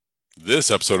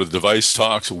This episode of the Device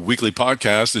Talks weekly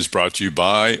podcast is brought to you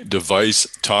by Device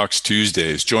Talks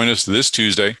Tuesdays. Join us this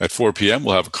Tuesday at 4 p.m.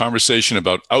 We'll have a conversation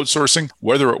about outsourcing,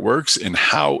 whether it works, and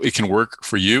how it can work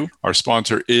for you. Our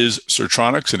sponsor is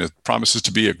Sertronics, and it promises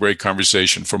to be a great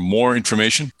conversation. For more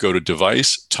information, go to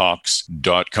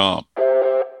devicetalks.com.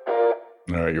 All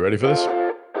right, you ready for this?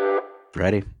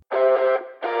 Ready.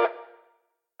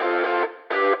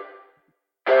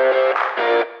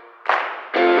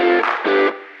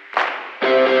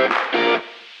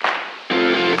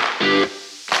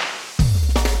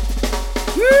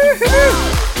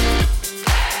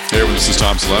 Hey, this is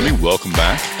Tom Salemi. Welcome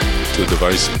back to the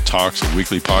Device Talks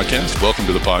weekly podcast. Welcome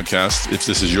to the podcast. If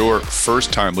this is your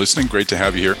first time listening, great to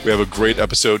have you here. We have a great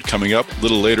episode coming up. A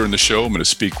little later in the show, I'm going to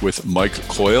speak with Mike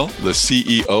Coyle, the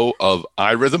CEO of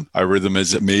iRhythm. iRhythm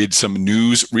has made some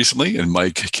news recently, and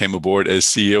Mike came aboard as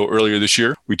CEO earlier this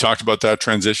year. We talked about that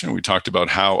transition. We talked about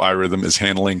how iRhythm is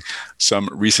handling some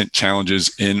recent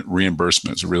challenges in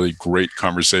reimbursement. It's a really great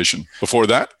conversation. Before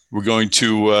that, we're going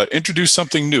to introduce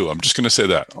something new. I'm just going to say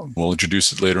that. We'll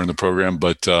introduce it later in the program,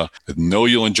 but I know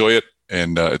you'll enjoy it,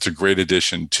 and it's a great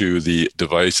addition to the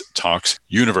Device Talks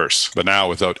universe. But now,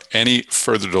 without any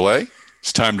further delay,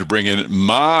 it's time to bring in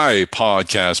my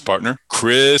podcast partner,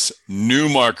 Chris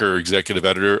Newmarker, Executive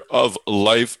Editor of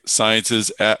Life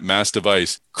Sciences at Mass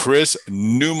Device. Chris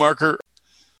Newmarker.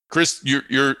 Chris,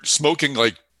 you're smoking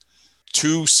like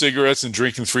 2 cigarettes and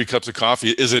drinking 3 cups of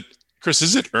coffee. Chris,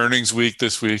 is it earnings week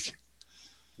this week?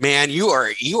 Man, you are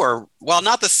well,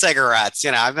 not the cigarettes. You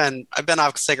know, I've been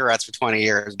off cigarettes for 20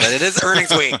 years, but it is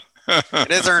earnings week.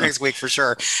 It is earnings week for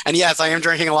sure. And yes, I am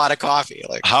drinking a lot of coffee.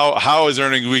 Like, how is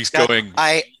earnings week going?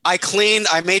 I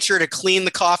made sure to clean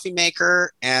the coffee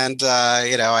maker, and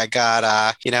I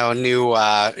got new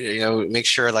make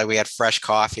sure like we had fresh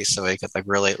coffee so we could like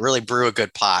really brew a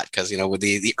good pot, because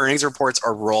the earnings reports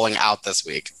are rolling out this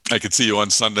week. I could see you on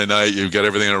Sunday night. You've got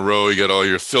everything in a row. You got all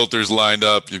your filters lined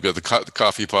up. You've got the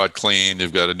coffee pot clean.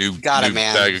 You've got a new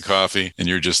bag of coffee, and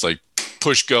you're just like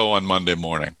push go on Monday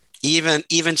morning. Even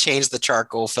changed the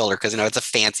charcoal filter because it's a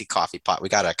fancy coffee pot we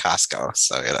got at Costco.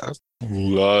 So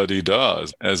La-di-da,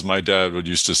 as my dad would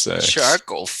used to say.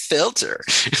 Charcoal filter.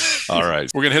 All right.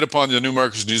 We're going to hit upon the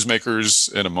Newmarkers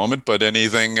Newsmakers in a moment, but any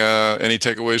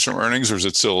takeaways from earnings, or is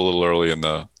it still a little early in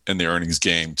the earnings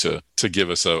game to give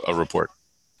us a report?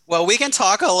 Well, we can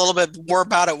talk a little bit more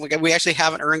about it. We actually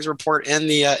have an earnings report in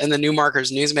the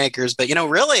Newmarkers Newsmakers, but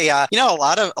really, a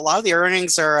lot of the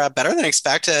earnings are better than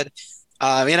expected.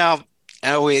 The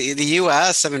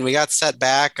U.S., we got set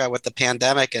back with the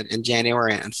pandemic in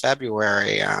January and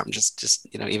February,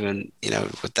 even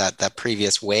with that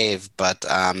previous wave. But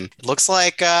it looks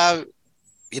like the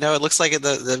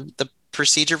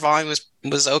procedure volume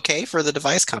was okay for the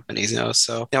device companies.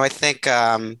 So I think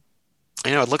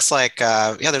it looks like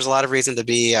there's a lot of reason to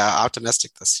be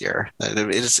optimistic this year.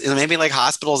 It's maybe like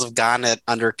hospitals have gotten it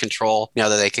under control, that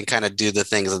they can kind of do the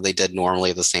things that they did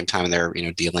normally at the same time they're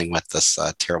dealing with this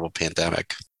terrible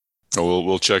pandemic.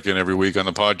 We'll check in every week on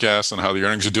the podcast on how the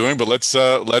earnings are doing, but let's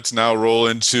now roll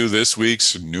into this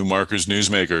week's Newmarkers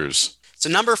Newsmakers. So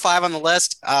number 5 on the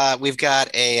list, we've got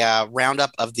a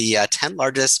roundup of the 10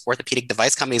 largest orthopedic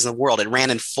device companies in the world. It ran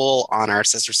in full on our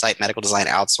sister site, Medical Design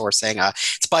Outsourcing.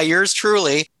 It's by yours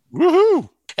truly. Woohoo!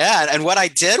 Yeah, and what I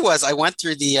did was I went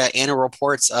through the annual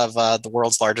reports of the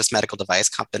world's largest medical device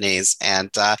companies,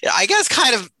 and I guess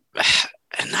kind of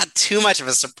not too much of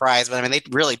a surprise, but they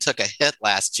really took a hit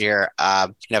last year.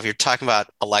 If you're talking about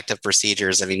elective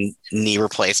procedures, knee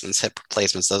replacements, hip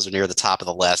replacements, those are near the top of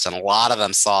the list. And a lot of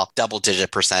them saw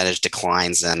double-digit percentage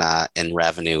declines in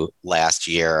revenue last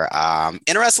year.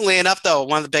 Interestingly enough, though,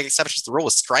 one of the big exceptions to the rule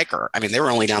was Stryker. They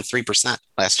were only down 3%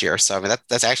 last year. So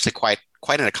that's actually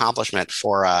quite an accomplishment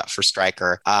for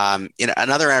Stryker.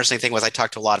 Another interesting thing was I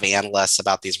talked to a lot of analysts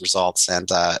about these results, and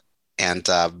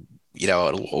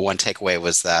one takeaway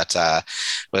was that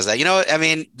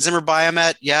Zimmer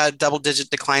Biomet, double-digit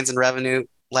declines in revenue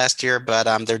last year, but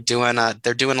they're doing a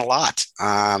lot.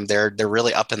 They're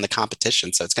really up in the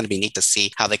competition, so it's going to be neat to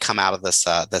see how they come out of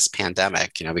this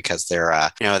pandemic. Because they're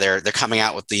coming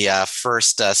out with the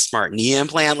first smart knee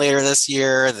implant later this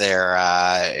year. They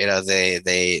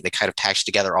kind of packaged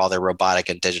together all their robotic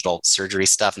and digital surgery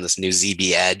stuff in this new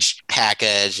ZB Edge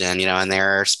package, and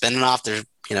they're spinning off their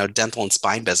dental and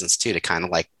spine business too, to kind of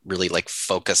like really like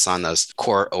focus on those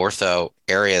core ortho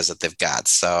areas that they've got.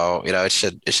 So, it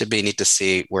should be neat to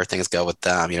see where things go with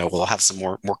them. We'll have some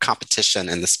more competition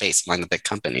in the space among the big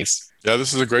companies. Yeah,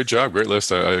 this is a great job. Great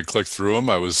list. I clicked through them.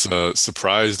 I was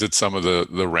surprised at some of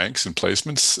the ranks and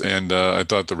placements, and I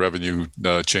thought the revenue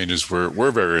changes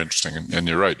were very interesting. And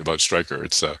you're right about Stryker.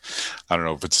 It's I don't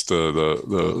know if it's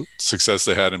the success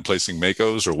they had in placing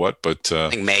Makos or what, but I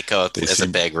think Mako is a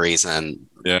big reason.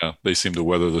 Yeah, they seem to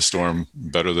weather the storm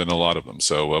better than a lot of them.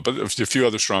 So, but a few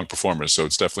other strong performers. So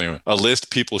it's definitely a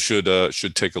list people should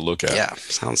take a look at. Yeah,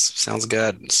 sounds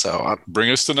good. So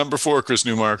bring us to number 4, Chris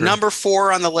Newmarker. Number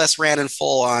 4 on the list ran in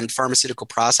full on Pharmaceutical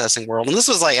Processing World, and this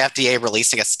was like FDA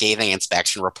releasing a scathing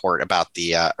inspection report about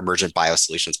the Emergent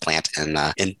Biosolutions plant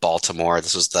in Baltimore.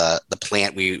 This was the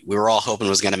plant we were all hoping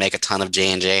was going to make a ton of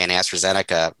J&J and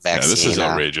AstraZeneca vaccine. Yeah, this is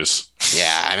outrageous.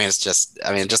 Yeah, I mean, it's just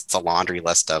a laundry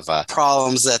list of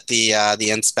problems that the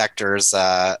inspectors,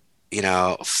 found.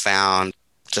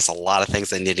 Just a lot of things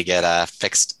that need to get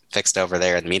fixed over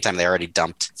there. In the meantime, they already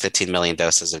dumped 15 million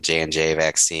doses of J&J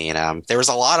vaccine. There was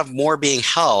a lot of more being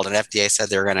held, and FDA said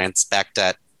they were going to inspect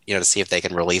it, to see if they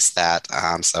can release that.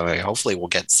 So hopefully we'll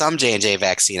get some J&J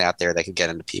vaccine out there that can get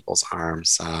into people's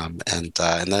arms. And in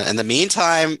the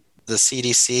meantime, the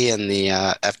CDC and the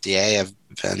FDA have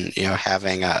been,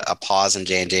 having a pause in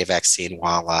J&J vaccine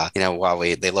while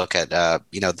they look at,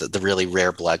 the really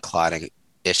rare blood clotting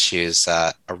issues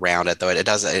around it. Though it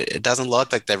doesn't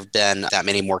look like there've been that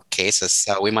many more cases.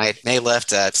 So we may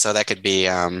lift it. So that could be.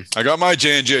 I got my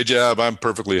J&J jab. I'm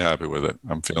perfectly happy with it.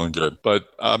 I'm feeling good. But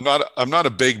I'm not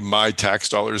a big my tax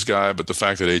dollars guy. But the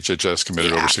fact that HHS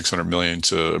committed over $600 million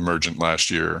to Emergent last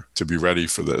year to be ready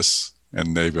for this,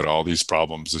 and they've got all these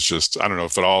problems. It's just, I don't know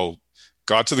if it all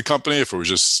got to the company, if it was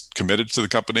just committed to the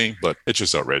company, but it's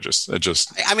just outrageous.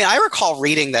 I recall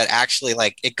reading that actually,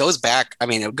 like, it goes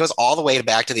all the way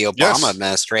back to the Obama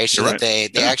administration. Right. That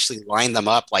they actually lined them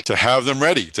up like to have them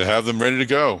ready to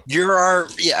go.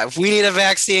 If we need a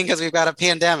vaccine because we've got a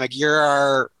pandemic,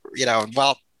 the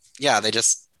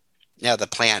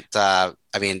plant, the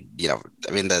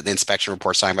inspection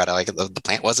report's talking about it, like the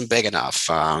plant wasn't big enough.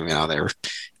 They were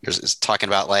talking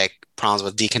about like problems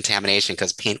with decontamination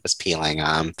because paint was peeling.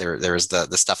 There was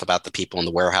the stuff about the people in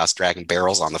the warehouse dragging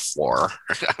barrels on the floor.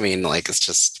 It's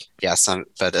just,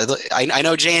 but I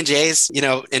know J&J's,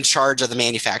 in charge of the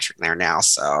manufacturing there now.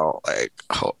 So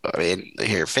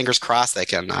fingers crossed they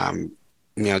can,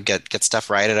 get stuff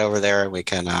righted over there. We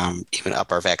can even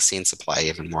up our vaccine supply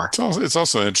even more. It's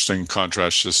also an interesting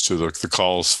contrast just to the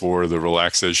calls for the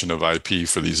relaxation of IP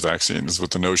for these vaccines,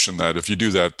 with the notion that if you do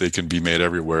that, they can be made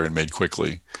everywhere and made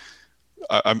quickly.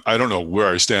 I don't know where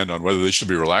I stand on whether they should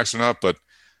be relaxed or not, but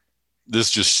this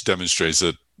just demonstrates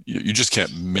that you just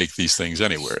can't make these things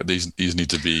anywhere. These need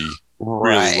to be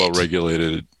really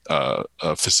well-regulated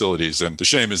facilities. And the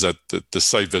shame is that the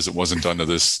site visit wasn't done to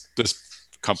this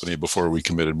company before we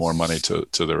committed more money to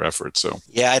their efforts. So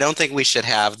I don't think we should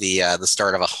have the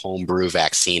start of a homebrew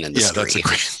vaccine industry. Yeah, that's a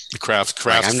great craft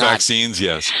vaccines.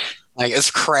 Yes. Like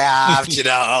it's Kraft,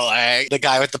 like the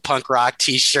guy with the punk rock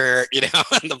T-shirt,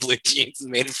 and the blue jeans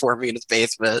made it for me in his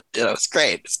basement. It's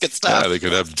great. It's good stuff. Yeah, they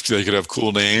could have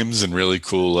cool names and really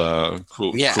cool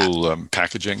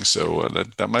packaging. So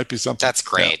that might be something. That's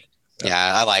great.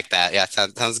 Yeah, I like that. Yeah,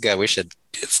 sounds good. We should.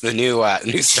 It's the new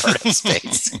startup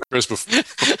space. Chris,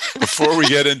 before we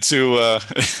get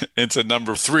into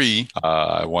number 3,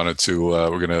 I wanted to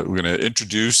we're gonna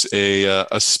introduce a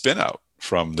spin out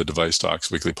from the Device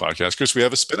Talks Weekly Podcast. Chris, we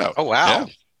have a spin out. Oh wow. Yeah.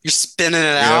 You're spinning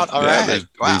it out. All right.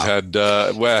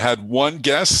 Wow. We've had one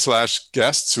guests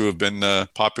who have been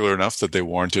popular enough that they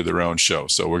warranted their own show.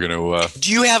 So we're going to.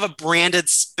 Do you have a branded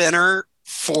spinner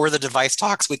for the Device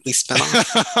Talks Weekly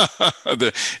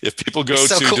spinoff? If people go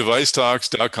to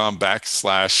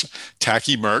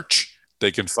devicetalks.com/tacky merch,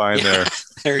 they can find their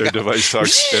Device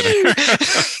Talks spinner.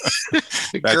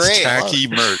 That's great. Tacky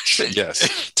merch.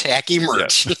 Yes. Tacky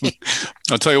merch. Yes.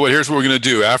 I'll tell you what, here's what we're going to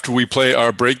do. After we play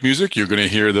our break music, you're going to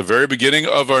hear the very beginning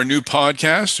of our new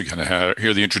podcast. You're going to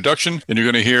hear the introduction, and you're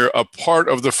going to hear a part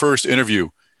of the first interview.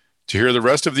 To hear the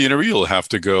rest of the interview, you'll have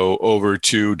to go over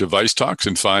to Device Talks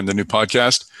and find the new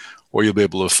podcast, or you'll be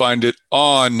able to find it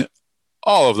on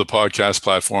all of the podcast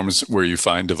platforms where you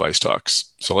find Device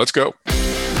Talks. So let's go.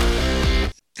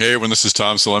 Hey everyone, this is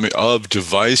Tom Salemi of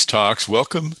Device Talks.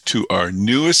 Welcome to our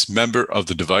newest member of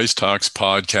the Device Talks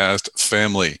podcast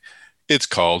family. It's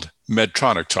called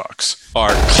Medtronic Talks.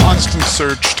 Our constant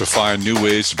search to find new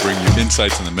ways to bring you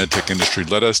insights in the medtech industry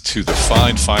led us to the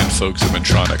fine folks at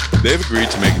Medtronic. They've agreed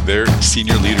to make their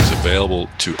senior leaders available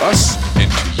to us and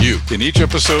to you. In each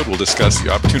episode, we'll discuss the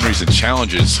opportunities and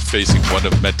challenges facing one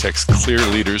of medtech's clear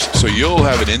leaders, so you'll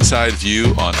have an inside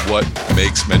view on what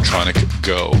makes Medtronic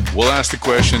go. We'll ask the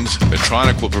questions,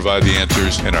 Medtronic will provide the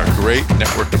answers, and our great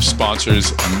network of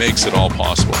sponsors makes it all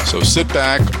possible. So sit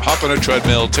back, hop on a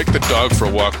treadmill, take the dog for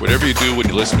a walk, whatever you do when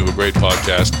you listen to a great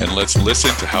podcast, and let's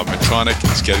listen to how Medtronic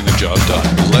is getting the job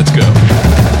done. Let's go.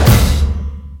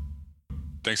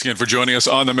 Thanks again for joining us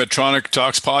on the Medtronic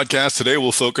Talks podcast. Today,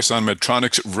 we'll focus on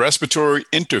Medtronic's respiratory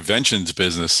interventions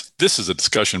business. This is a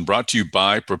discussion brought to you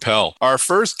by Propel. Our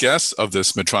first guests of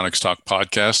this Medtronic's Talk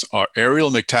podcast are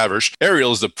Ariel McTavish.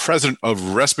 Ariel is the president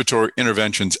of respiratory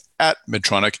interventions at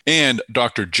Medtronic, and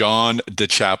Dr. John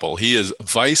DeChapel. He is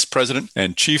Vice President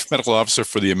and Chief Medical Officer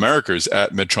for the Americas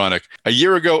at Medtronic. A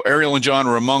year ago, Ariel and John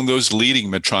were among those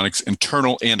leading Medtronic's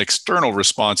internal and external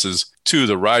responses to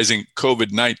the rising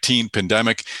COVID-19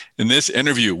 pandemic. In this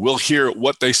interview, we'll hear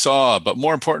what they saw, but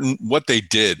more important, what they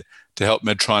did to help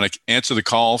Medtronic answer the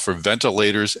call for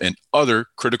ventilators and other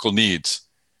critical needs.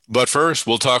 But first,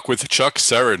 we'll talk with Chuck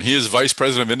Serran. He is Vice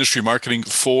President of Industry Marketing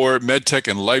for MedTech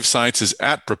and Life Sciences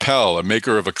at Propel, a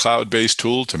maker of a cloud-based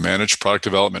tool to manage product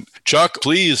development. Chuck,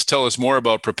 please tell us more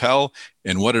about Propel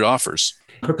and what it offers.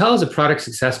 Propel is a product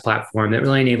success platform that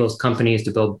really enables companies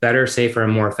to build better, safer,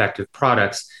 and more effective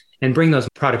products and bring those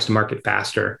products to market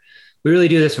faster. We really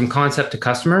do this from concept to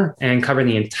customer and cover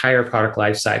the entire product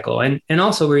lifecycle. And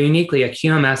also, we're uniquely a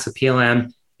QMS, a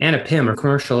PLM, and a PIM, or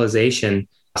commercialization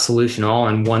solution, all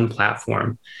on one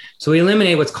platform. So we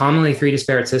eliminate what's commonly three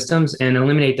disparate systems and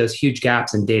eliminate those huge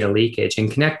gaps in data leakage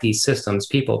and connect these systems,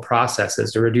 people,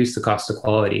 processes to reduce the cost of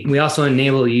quality. We also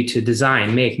enable you to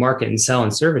design, make, market, and sell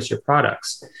and service your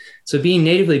products. So being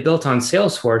natively built on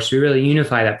Salesforce, we really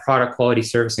unify that product quality,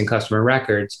 service, and customer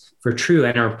records for true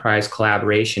enterprise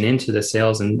collaboration into the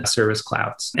sales and service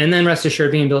clouds. And then rest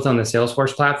assured, being built on the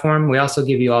Salesforce platform, we also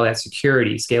give you all that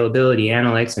security, scalability,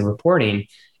 analytics, and reporting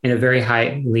in a very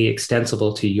highly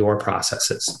extensible to your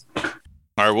processes.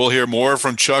 All right, we'll hear more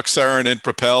from Chuck Serran and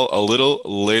Propel a little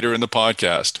later in the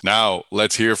podcast. Now,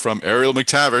 let's hear from Ariel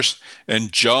McTavish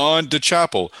and John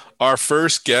DeChapel, our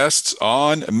first guests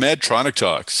on Medtronic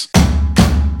Talks.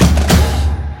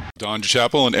 Don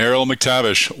DeChapel and Ariel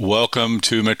McTavish, welcome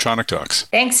to Medtronic Talks.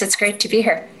 Thanks, it's great to be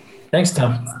here. Thanks,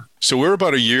 Tom. So we're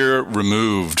about a year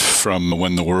removed from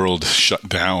when the world shut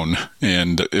down,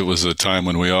 and it was a time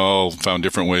when we all found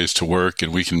different ways to work,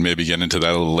 and we can maybe get into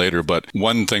that a little later. But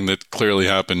one thing that clearly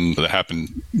happened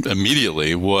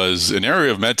immediately was an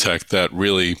area of medtech that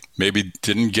really maybe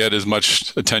didn't get as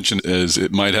much attention as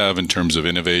it might have in terms of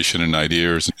innovation and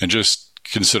ideas and just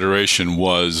consideration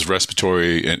was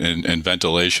respiratory and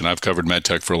ventilation. I've covered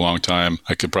medtech for a long time.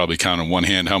 I could probably count on one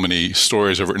hand how many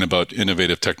stories I've written about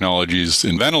innovative technologies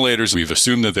in ventilators. We've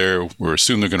assumed that we're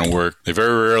assuming they're going to work. They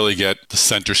very rarely get the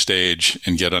center stage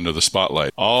and get under the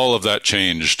spotlight. All of that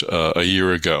changed a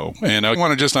year ago. And I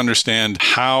want to just understand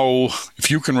how, if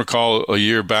you can recall a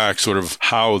year back, sort of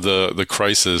how the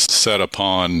crisis set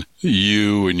upon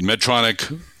you and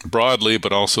Medtronic broadly,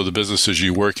 but also the businesses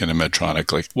you work in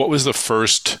Medtronic. Like, what was the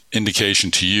first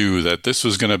indication to you that this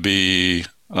was going to be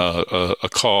a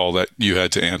call that you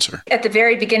had to answer? At the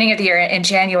very beginning of the year, in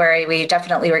January, we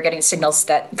definitely were getting signals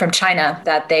that from China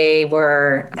that they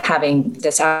were having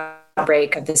this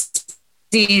outbreak of this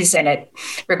disease, and it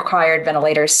required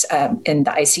ventilators in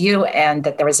the ICU, and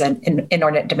that there was an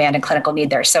inordinate demand and clinical need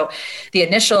there. So the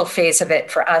initial phase of it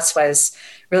for us was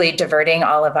really diverting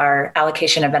all of our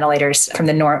allocation of ventilators from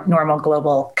the normal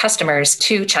global customers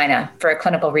to China for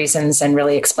clinical reasons, and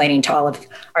really explaining to all of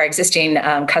our existing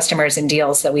customers and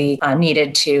deals that we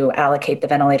needed to allocate the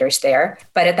ventilators there.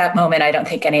 But at that moment, I don't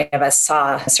think any of us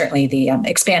saw certainly the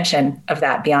expansion of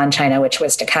that beyond China, which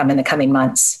was to come in the coming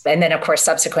months. And then, of course,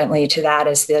 subsequently to that,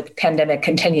 as the pandemic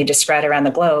continued to spread around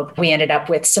the globe, we ended up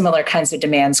with similar kinds of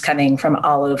demands coming from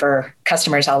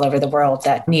customers all over the world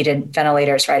that needed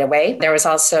ventilators right away. There was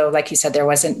also, like you said, there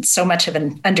wasn't so much of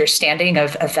an understanding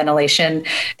of ventilation.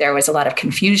 There was a lot of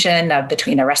confusion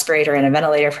between a respirator and a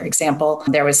ventilator, for example.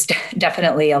 There was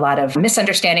definitely a lot of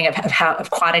misunderstanding of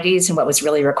quantities and what was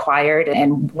really required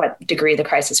and what degree the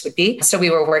crisis would be. So we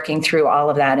were working through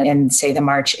all of that in, say, the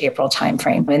March, April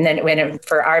timeframe. And then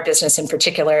for our business in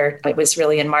particular, it was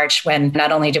really in March when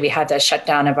not only did we have the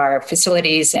shutdown of our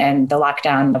facilities and the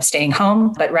lockdown of staying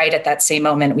home, but right at that same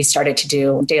moment, we started to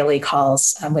do daily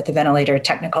calls with the ventilator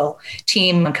technical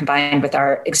team combined with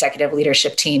our executive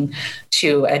leadership team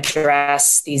to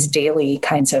address these daily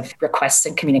kinds of requests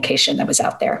and communication that was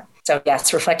out there. So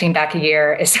yes, reflecting back a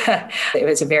year, it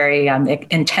was a very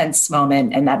intense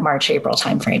moment in that March, April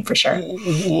timeframe for sure.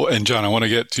 And John, I want to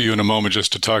get to you in a moment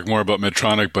just to talk more about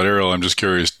Medtronic, but Ariel, I'm just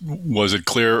curious, was it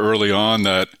clear early on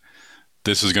that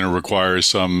this is going to require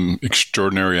some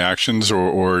extraordinary actions,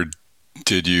 or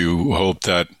did you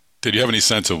have any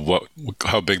sense of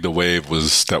how big the wave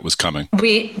was that was coming?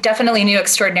 We definitely knew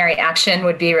extraordinary action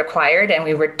would be required, and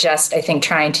we were just, I think,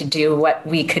 trying to do what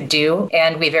we could do.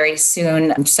 And we very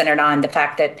soon centered on the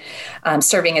fact that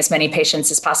serving as many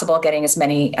patients as possible, getting as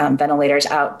many ventilators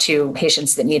out to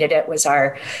patients that needed it was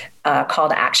our call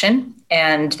to action.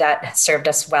 And that served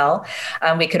us well.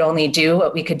 We could only do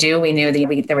what we could do. We knew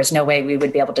there was no way we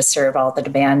would be able to serve all the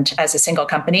demand as a single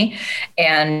company.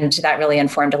 And that really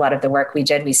informed a lot of the work we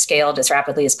did. We scaled as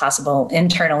rapidly as possible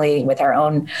internally with our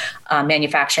own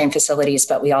manufacturing facilities,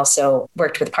 but we also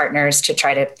worked with partners to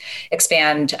try to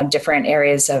expand different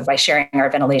areas by sharing our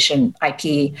ventilation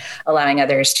IP, allowing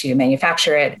others to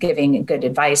manufacture it, giving good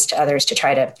advice to others to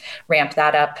try to ramp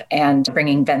that up, and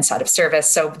bringing vents out of service.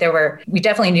 So we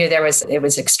definitely knew it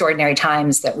was extraordinary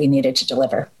times that we needed to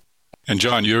deliver. And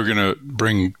John, you're going to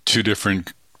bring two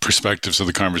different perspectives of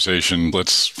the conversation.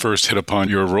 Let's first hit upon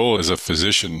your role as a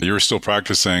physician. You're still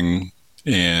practicing,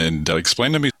 and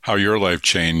explain to me how your life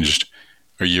changed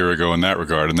a year ago in that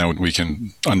regard, and then we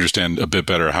can understand a bit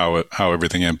better how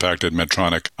everything impacted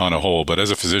Medtronic on a whole. But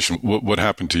as a physician, what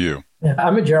happened to you? Yeah,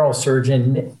 I'm a general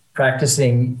surgeon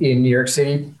practicing in New York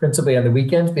City, principally on the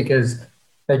weekends, because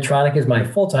Medtronic is my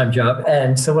full-time job.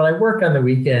 And so when I work on the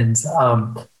weekends,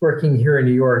 working here in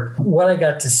New York, what I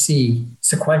got to see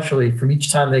sequentially from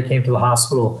each time they came to the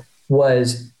hospital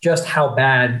was just how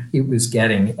bad it was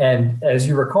getting. And as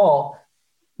you recall,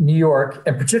 New York,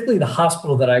 and particularly the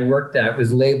hospital that I worked at,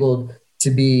 was labeled to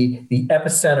be the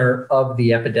epicenter of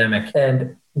the epidemic.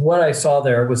 And what I saw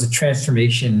there was a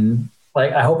transformation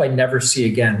like I hope I never see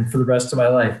again for the rest of my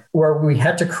life, where we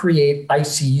had to create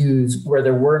ICUs where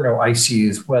there were no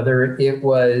ICUs, whether it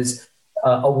was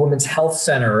a women's health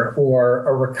center or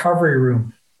a recovery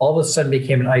room, all of a sudden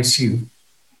became an ICU.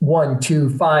 1,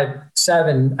 2, 5,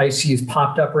 7 ICUs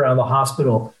popped up around the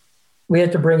hospital. We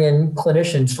had to bring in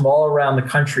clinicians from all around the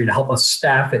country to help us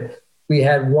staff it. We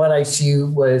had one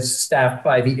ICU was staffed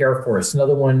by the Air Force,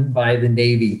 another one by the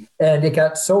Navy. And it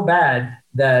got so bad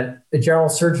that a general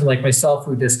surgeon like myself,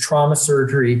 who does trauma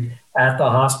surgery at the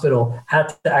hospital, had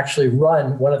to actually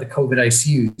run one of the COVID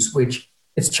ICUs, which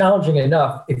it's challenging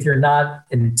enough if you're not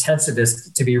an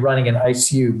intensivist to be running an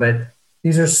ICU. But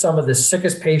these are some of the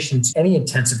sickest patients any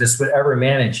intensivist would ever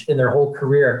manage in their whole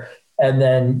career. And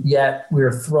then yet we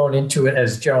were thrown into it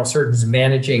as general surgeons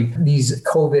managing these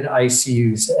COVID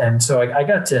ICUs. And so I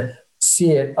got to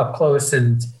see it up close,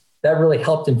 and that really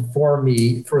helped inform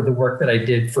me for the work that I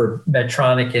did for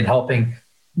Medtronic in helping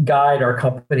guide our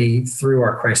company through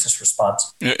our crisis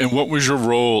response. And what was your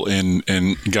role in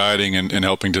guiding and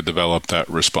helping to develop that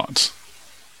response?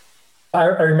 I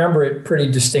remember it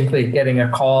pretty distinctly, getting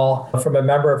a call from a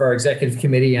member of our executive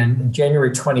committee on January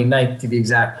 29th, to be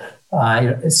exact,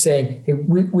 saying, hey,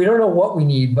 we don't know what we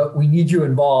need, but we need you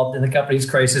involved in the company's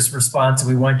crisis response, and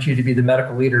we want you to be the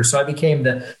medical leader. So I became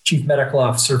the chief medical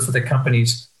officer for the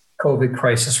company's COVID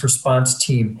crisis response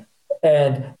team.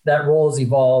 And that role has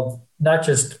evolved not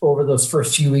just over those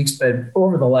first few weeks, but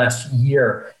over the last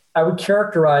year. I would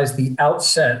characterize the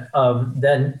outset of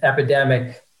then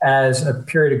epidemic as a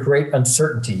period of great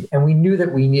uncertainty. And we knew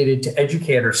that we needed to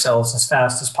educate ourselves as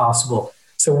fast as possible.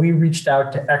 So we reached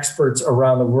out to experts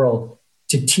around the world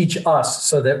to teach us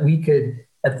so that we could,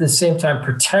 at the same time,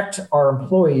 protect our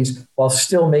employees while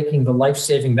still making the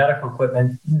life-saving medical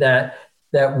equipment that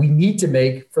we need to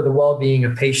make for the well-being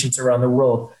of patients around the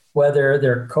world, whether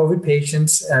they're COVID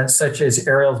patients, such as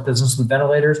Ariel's business with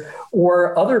ventilators,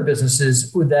 or other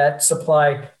businesses that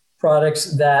supply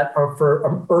products that are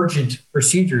for urgent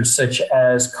procedures, such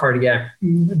as cardiac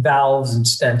valves and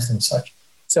stents and such.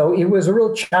 So it was a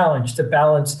real challenge to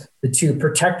balance the two,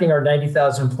 protecting our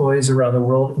 90,000 employees around the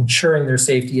world, ensuring their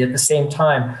safety, at the same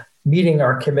time meeting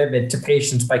our commitment to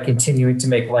patients by continuing to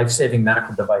make life-saving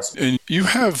medical devices. And you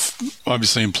have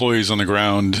obviously employees on the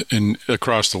ground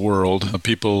across the world,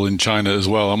 people in China as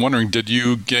well. I'm wondering, did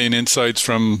you gain insights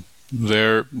from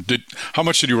there? How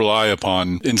much did you rely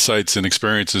upon insights and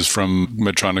experiences from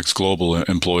Medtronic's global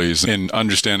employees in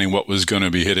understanding what was going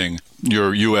to be hitting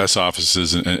your U.S.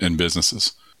 offices and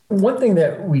businesses? One thing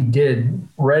that we did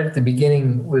right at the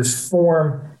beginning was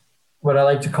form what I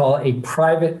like to call a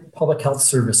private public health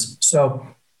service. So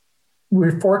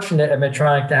we're fortunate at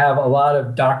Medtronic to have a lot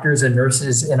of doctors and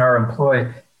nurses in our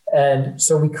employ. And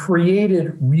so we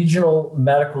created regional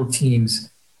medical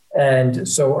teams And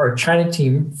so our China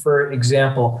team, for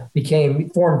example,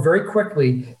 formed very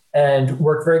quickly and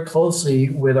worked very closely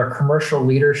with our commercial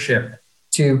leadership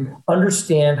to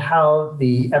understand how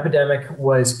the epidemic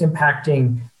was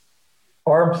impacting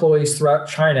our employees throughout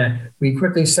China. We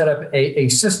quickly set up a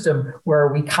system where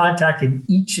we contacted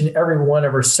each and every one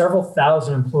of our several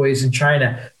thousand employees in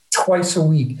China twice a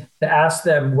week to ask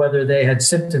them whether they had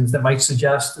symptoms that might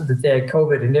suggest that they had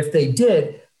COVID. And if they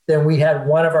did, then we had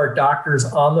one of our doctors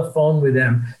on the phone with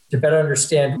them to better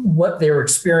understand what they were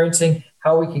experiencing,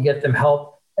 how we could get them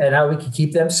help, and how we could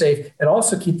keep them safe and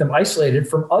also keep them isolated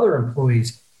from other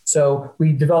employees. So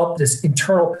we developed this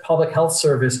internal public health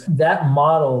service. That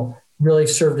model really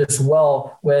served us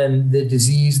well when the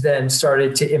disease then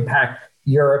started to impact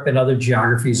Europe and other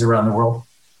geographies around the world.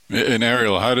 And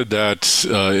Ariel, how did that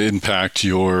impact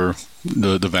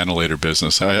the ventilator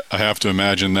business? I have to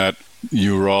imagine that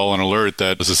you were all on alert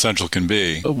that as essential can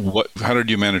be. How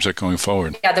did you manage that going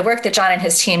forward? Yeah, the work that John and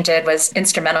his team did was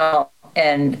instrumental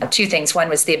in two things. One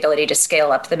was the ability to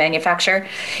scale up the manufacture.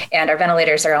 And our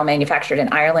ventilators are all manufactured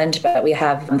in Ireland, but we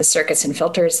have the circuits and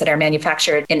filters that are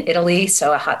manufactured in Italy,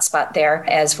 so a hotspot there,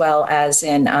 as well as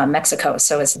in Mexico.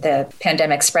 So as the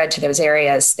pandemic spread to those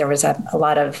areas, there was a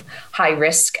lot of high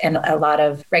risk and a lot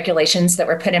of regulations that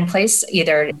were put in place,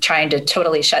 either trying to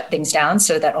totally shut things down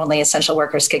so that only essential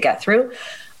workers could get through,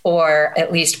 or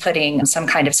at least putting some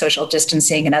kind of social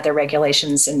distancing and other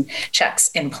regulations and checks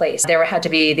in place. There had to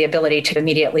be the ability to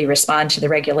immediately respond to the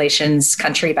regulations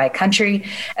country by country,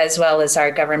 as well as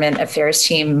our government affairs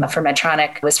team for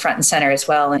Medtronic was front and center as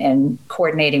well in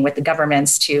coordinating with the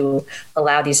governments to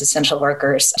allow these essential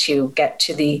workers to get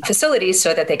to the facilities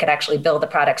so that they could actually build the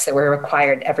products that were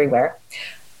required everywhere.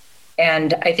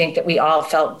 And I think that we all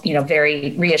felt,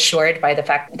 very reassured by the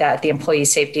fact that the employee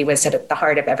safety was at the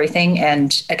heart of everything.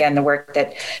 And again, the work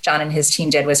that John and his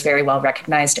team did was very well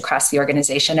recognized across the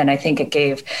organization. And I think it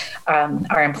gave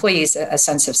our employees a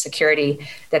sense of security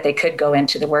that they could go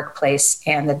into the workplace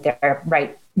and that their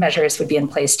right measures would be in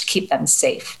place to keep them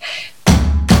safe.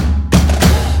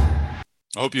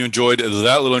 I hope you enjoyed that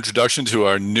little introduction to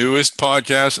our newest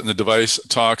podcast in the Device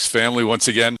Talks family. Once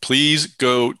again, please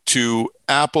go to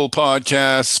Apple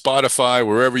Podcasts, Spotify,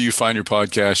 wherever you find your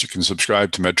podcast. You can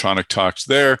subscribe to Medtronic Talks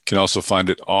there. You can also find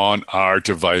it on our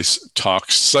Device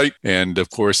Talks site. And of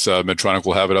course, Medtronic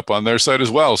will have it up on their site as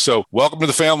well. So welcome to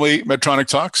the family, Medtronic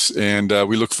Talks. And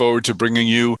we look forward to bringing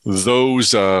you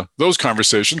those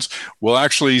conversations. We'll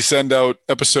actually send out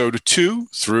episode 2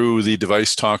 through the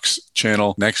Device Talks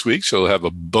channel next week. So we'll have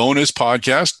a bonus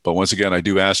podcast. But once again, I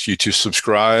do ask you to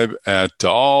subscribe at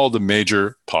all the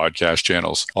major podcast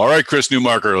channels. All right, Chris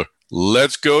Newmarker,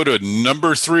 let's go to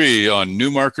number 3 on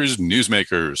Newmarker's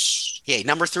Newsmakers. Yeah,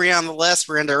 number 3 on the list.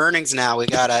 We're into earnings now. We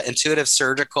got Intuitive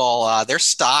Surgical. Their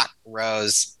stock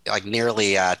rose like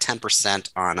nearly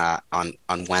 10%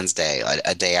 on Wednesday,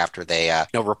 a day after they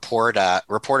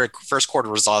reported first quarter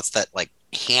results that like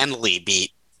handily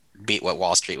beat what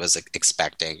Wall Street was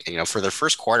expecting. For their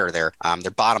first quarter, their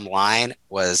bottom line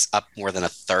was up more than a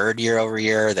third year over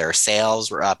year. Their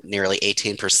sales were up nearly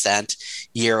 18%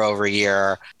 year over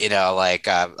year. Their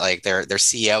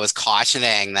CEO is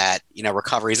cautioning that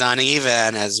recovery's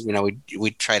uneven as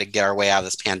we try to get our way out of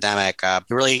this pandemic.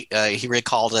 He really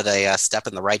called it a step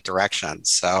in the right direction.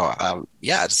 So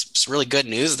it's really good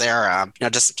news there.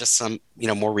 Just some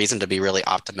more reason to be really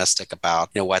optimistic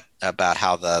about about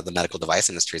how the medical device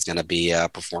industry is going to be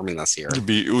performing this year.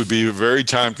 It would be very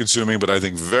time consuming, but I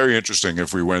think very interesting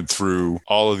if we went through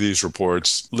all of these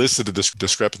reports, listed the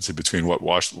discrepancy between what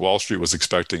Wall Street was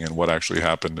expecting and what actually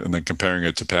happened, and then comparing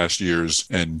it to past years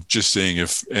and just seeing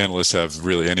if analysts have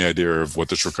really any idea of what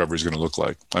this recovery is going to look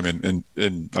like. I mean,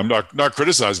 and I'm not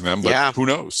criticizing them, but who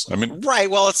knows? I mean, right.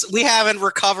 Well, we haven't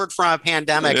recovered from a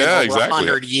pandemic in over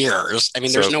 100 years. I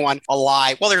mean, there's no one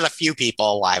alive. Well, there's a few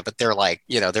people alive, but they're like,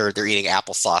 they're eating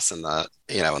applesauce in the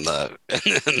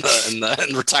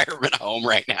in retirement home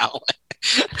right now.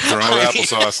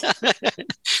 Applesauce.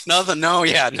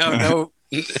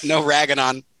 No ragging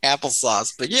on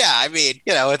applesauce. But I mean,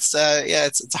 it's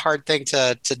a hard thing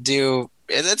to do.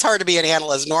 It's hard to be an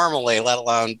analyst normally, let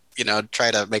alone try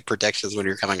to make predictions when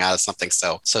you're coming out of something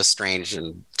so strange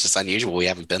and just unusual we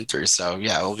haven't been through. So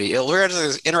it'll be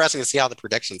interesting to see how the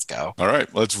predictions go. All right,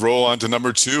 let's roll on to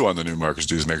number 2 on the Newmarker's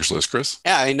Newsmakers list, Chris.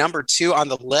 Yeah, number 2 on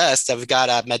the list, we've got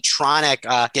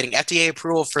Medtronic getting FDA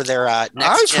approval for their next.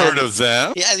 I've heard of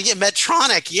them. Yeah,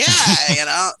 Medtronic.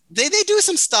 Yeah, they do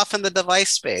some stuff in the device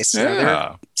space.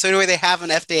 So anyway, they have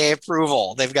an FDA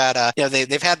approval. They've got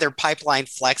they've had their Pipeline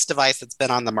Flex device that's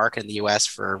been on the market in the U.S.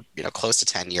 for close to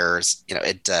 10 years years.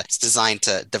 It's designed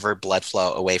to divert blood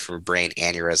flow away from a brain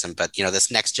aneurysm. But,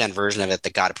 this next gen version of it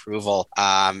that got approval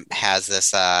has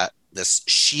this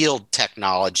shield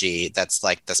technology that's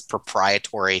like this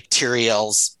proprietary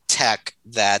materials tech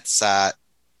that's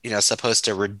supposed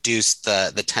to reduce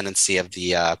the tendency of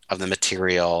the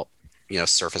material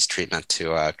surface treatment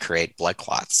to create blood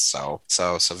clots. So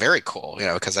very cool,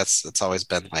 because that's always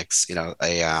been like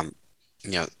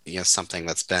something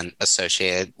that's been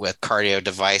associated with cardio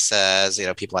devices.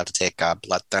 People have to take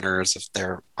blood thinners if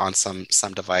they're on some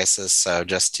devices. So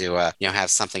just to have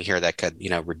something here that could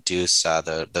reduce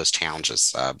those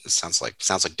challenges. Sounds like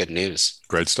good news.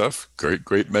 Great stuff. Great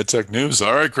medtech news.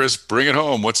 All right, Chris, bring it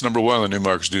home. What's number one on the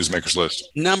Newmarkets Newsmakers list?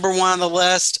 Number one on the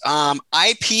list,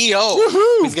 IPO.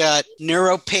 Woohoo! We've got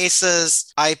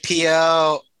NeuroPace's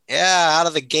IPO. Yeah, out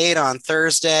of the gate on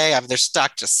Thursday. Their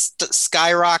stock just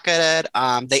skyrocketed.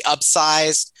 They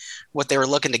upsized what they were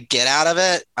looking to get out of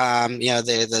it.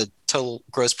 The total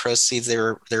gross proceeds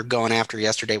they're going after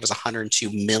yesterday was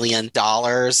 $102 million.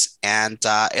 And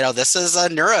this is a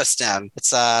Neurostim.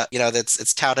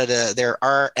 It's touted their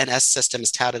RNS system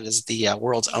is touted as the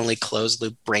world's only closed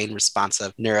loop brain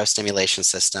responsive neurostimulation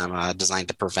system designed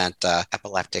to prevent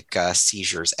epileptic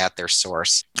seizures at their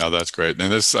source. Oh, that's great. And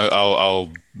this,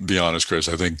 I'll be honest, Chris,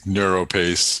 I think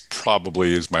NeuroPace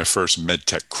probably is my first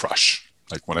medtech crush.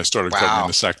 Like when I started covering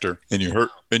the sector, and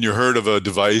you heard of a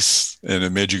device, and it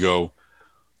made you go,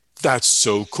 "That's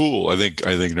so cool." I think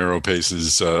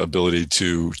NeuroPace's ability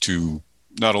to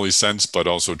not only sense but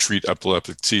also treat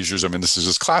epileptic seizures. I mean, this is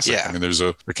just classic. Yeah. I mean, there's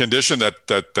a condition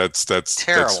that's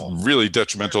really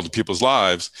detrimental to people's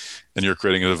lives, and you're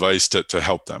creating a device to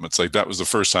help them. It's like that was the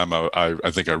first time one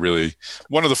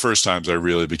of the first times I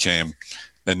really became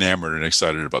enamored and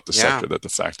excited about the sector, that the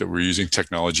fact that we're using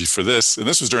technology for this, and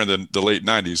this was during the late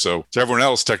 90s. So to everyone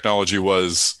else, technology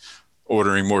was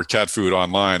ordering more cat food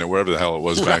online or wherever the hell it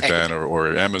was back then,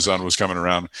 or Amazon was coming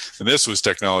around. And this was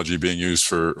technology being used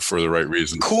for the right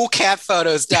reason.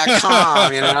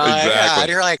 Coolcatphotos.com, Exactly. And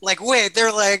you're like, wait,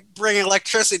 they're like bringing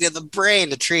electricity to the brain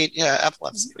to treat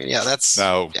epilepsy. That's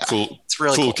cool. It's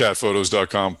really cool.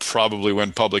 Coolcatphotos.com probably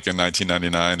went public in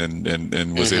 1999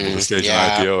 and was able to stage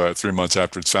an IPO at 3 months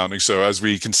after its founding. So as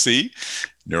we can see,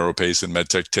 NeuroPace and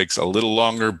MedTech takes a little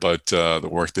longer, but the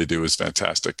work they do is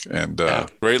fantastic. And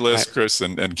great list, Chris.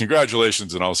 And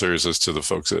congratulations in all seriousness to the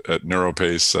folks at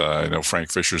NeuroPace. I know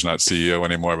Frank Fisher's not CEO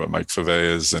anymore, but Mike Fave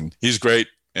is, and he's great.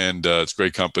 And it's a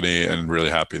great company, and really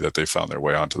happy that they found their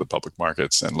way onto the public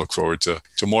markets, and look forward to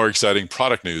more exciting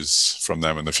product news from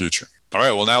them in the future. All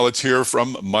right, well, now let's hear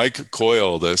from Mike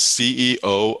Coyle, the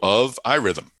CEO of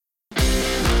iRhythm.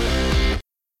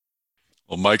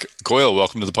 Well, Mike Coyle,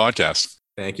 welcome to the podcast.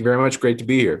 Thank you very much. Great to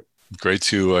be here. Great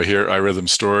to hear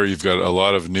iRhythm's story. You've got a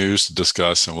lot of news to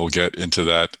discuss, and we'll get into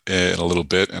that in a little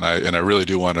bit. And I really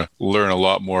do want to learn a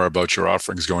lot more about your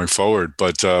offerings going forward.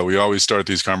 But we always start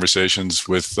these conversations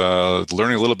with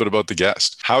learning a little bit about the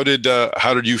guest. How did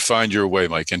you find your way,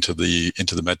 Mike, into the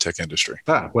medtech industry?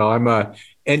 Well, I'm an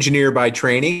engineer by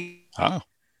training. Oh.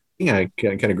 I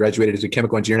kind of graduated as a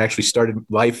chemical engineer and actually started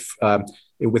life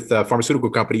with a pharmaceutical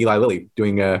company, Eli Lilly,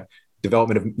 doing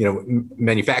development of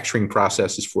manufacturing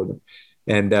processes for them.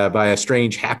 And by a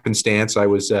strange happenstance, I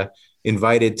was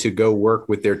invited to go work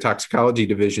with their toxicology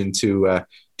division to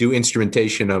do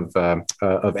instrumentation of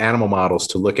animal models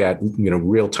to look at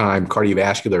real-time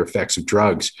cardiovascular effects of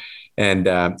drugs. And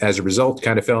as a result,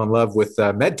 kind of fell in love with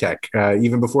medtech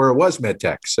even before it was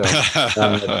medtech. So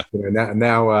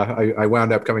now I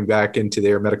wound up coming back into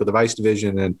their medical device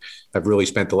division, and I've really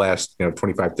spent the last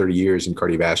 25, 30 years in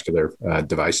cardiovascular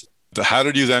devices. How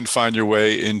did you then find your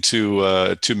way into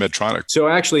to Medtronic? So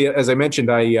actually, as I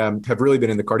mentioned, I have really been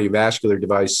in the cardiovascular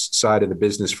device side of the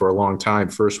business for a long time,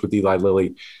 first with Eli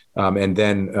Lilly. And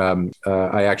then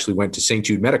I actually went to St.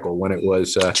 Jude Medical when it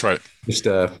was just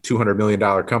a $200 million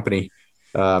company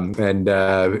and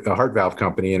a heart valve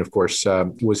company. And of course,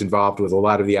 was involved with a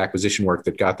lot of the acquisition work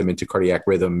that got them into cardiac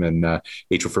rhythm and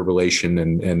atrial fibrillation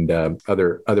and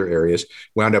other areas.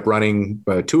 Wound up running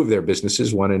two of their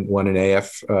businesses, one in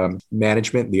AF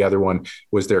management. The other one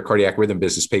was their cardiac rhythm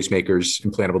business, pacemakers,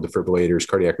 implantable defibrillators,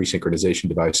 cardiac resynchronization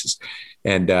devices.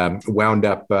 And wound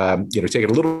up taking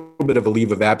a little bit of a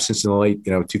leave of absence in the late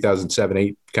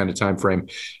 2007-8 kind of time frame,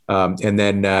 and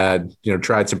then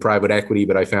tried some private equity,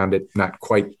 but I found it not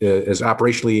quite as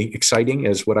operationally exciting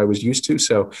as what I was used to.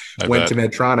 So went to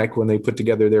Medtronic when they put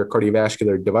together their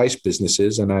cardiovascular device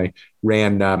businesses, and I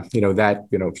ran that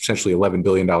essentially $11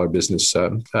 billion business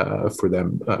for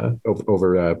them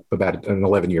over about an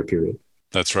 11-year period.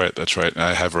 That's right. That's right.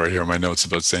 I have right here in my notes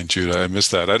about St. Jude. I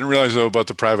missed that. I didn't realize though about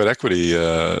the private equity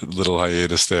little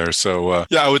hiatus there. So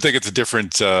yeah, I would think it's a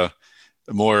different,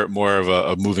 more of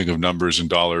a moving of numbers and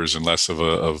dollars and less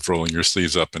of rolling your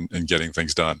sleeves up and getting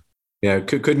things done. Yeah,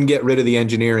 couldn't get rid of the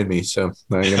engineer in me, so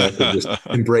I'm gonna have to just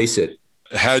embrace it.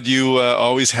 Had you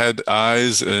always had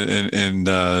eyes and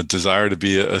desire to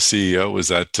be a CEO? Was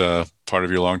that part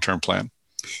of your long-term plan?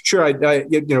 Sure, I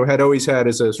had always had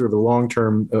as a sort of a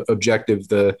long-term objective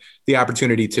the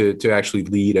opportunity to actually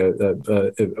lead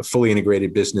a fully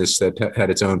integrated business that had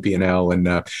its own P&L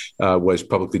and was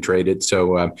publicly traded.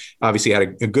 So obviously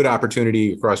had a good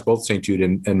opportunity across both St. Jude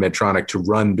and Medtronic to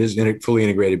run fully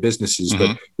integrated businesses.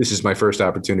 Mm-hmm. But this is my first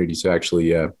opportunity to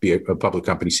actually be a public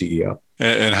company CEO.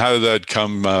 And how did that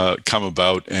come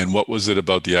about? And what was it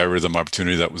about the iRhythm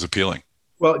opportunity that was appealing?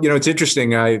 Well, it's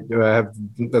interesting. I have,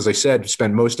 as I said,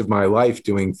 spent most of my life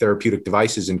doing therapeutic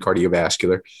devices in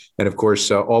cardiovascular. And of course,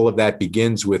 all of that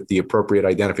begins with the appropriate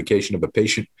identification of a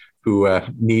patient who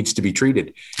needs to be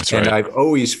treated. That's right. And I've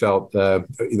always felt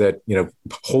that,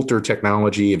 Holter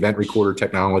technology, event recorder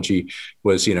technology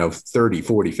was, 30,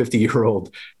 40,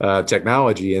 50-year-old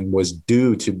technology and was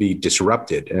due to be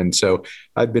disrupted. And so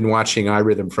I've been watching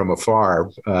iRhythm from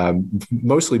afar,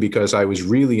 mostly because I was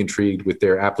really intrigued with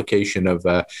their application of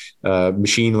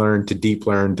machine learned to deep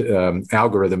learned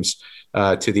algorithms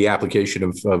to the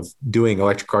application of doing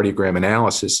electrocardiogram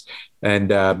analysis.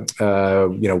 And,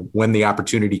 when the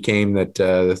opportunity came that,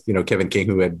 Kevin King,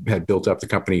 who had built up the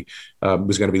company,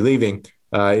 was going to be leaving,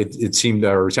 it seemed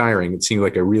retiring. It seemed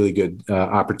like a really good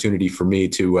opportunity for me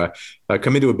to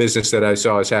come into a business that I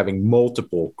saw as having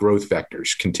multiple growth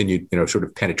vectors, continued, sort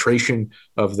of penetration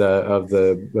of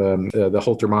the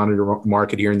Holter monitor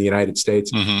market here in the United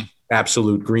States. Mm-hmm.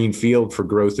 Absolute green field for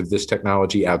growth of this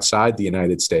technology outside the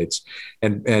United States.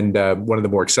 And one of the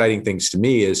more exciting things to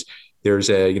me is there's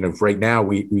right now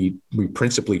we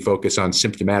principally focus on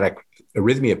symptomatic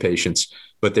arrhythmia patients,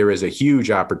 but there is a huge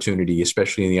opportunity,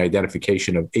 especially in the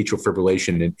identification of atrial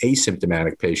fibrillation in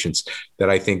asymptomatic patients, that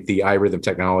I think the iRhythm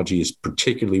technology is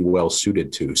particularly well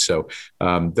suited to. So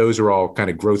those are all kind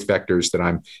of growth vectors that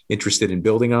I'm interested in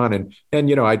building on.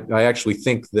 And I actually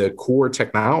think the core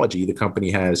technology the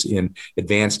company has in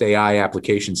advanced AI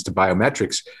applications to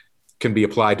biometrics can be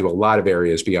applied to a lot of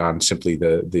areas beyond simply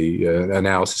the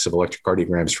analysis of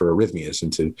electrocardiograms for arrhythmias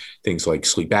into things like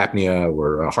sleep apnea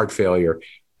or heart failure.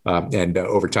 And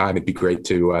over time, it'd be great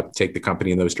to take the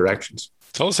company in those directions.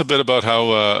 Tell us a bit about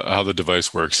how the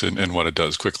device works and what it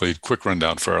does. Quick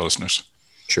rundown for our listeners.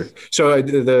 Sure. So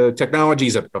the technology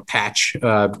is a patch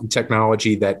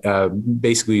technology that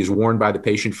basically is worn by the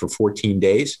patient for 14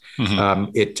 days.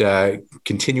 Mm-hmm. It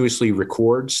continuously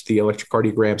records the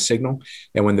electrocardiogram signal,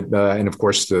 and and of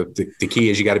course the key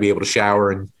is you got to be able to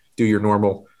shower and do your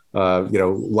normal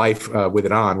life with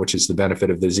it on, which is the benefit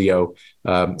of the Zio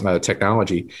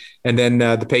technology. And then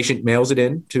the patient mails it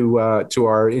in to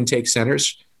our intake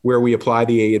centers, where we apply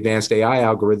the advanced AI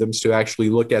algorithms to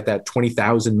actually look at that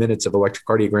 20,000 minutes of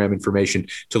electrocardiogram information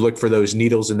to look for those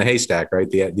needles in the haystack, right?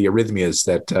 The arrhythmias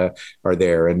that are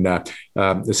there. And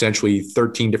essentially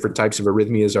 13 different types of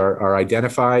arrhythmias are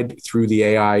identified through the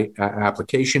AI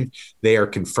application. They are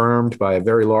confirmed by a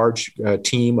very large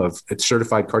team of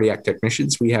certified cardiac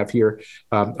technicians we have here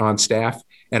on staff.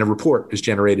 And a report is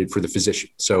generated for the physician.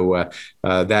 So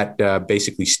that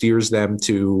basically steers them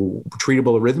to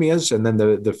treatable arrhythmias, and then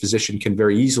the physician can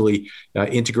very easily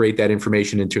integrate that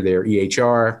information into their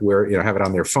EHR, where have it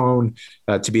on their phone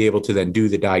to be able to then do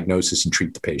the diagnosis and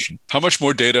treat the patient. How much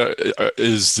more data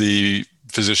is the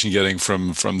physician getting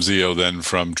from Zio than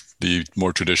from the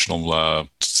more traditional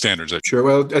standards? Sure.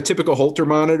 Well, a typical Holter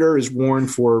monitor is worn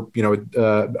for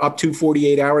up to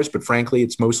 48 hours, but frankly,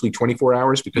 it's mostly 24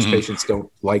 hours because mm-hmm. patients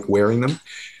don't like wearing them.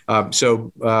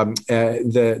 So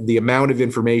the amount of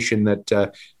information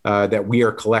that we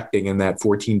are collecting in that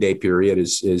 14-day period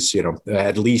is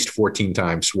at least 14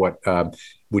 times what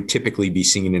would typically be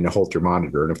seen in a Holter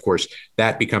monitor. And of course,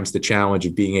 that becomes the challenge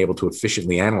of being able to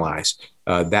efficiently analyze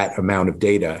that amount of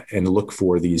data and look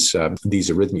for these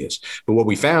arrhythmias. But what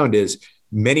we found is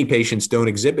many patients don't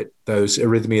exhibit those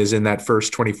arrhythmias in that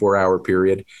first 24-hour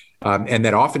period. And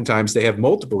that oftentimes they have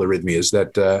multiple arrhythmias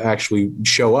that actually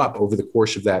show up over the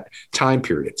course of that time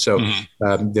period. So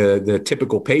mm-hmm. The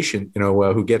typical patient,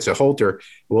 who gets a Holter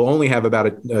will only have about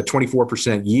a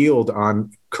 24% yield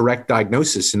on correct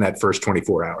diagnosis in that first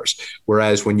 24 hours.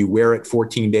 Whereas when you wear it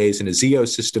 14 days in a Zio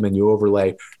system and you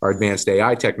overlay our advanced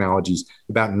AI technologies,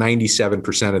 about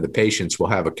 97% of the patients will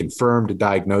have a confirmed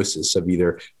diagnosis of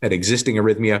either an existing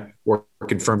arrhythmia or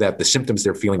confirm that the symptoms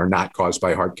they're feeling are not caused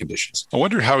by heart conditions. I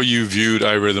wonder how you viewed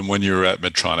iRhythm when you were at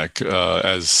Medtronic,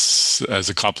 as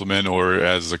a complement or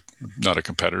as not a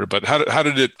competitor, but how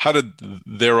did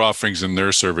their offerings and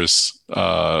their service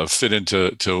fit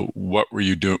into what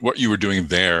you were doing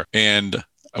there? And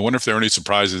I wonder if there are any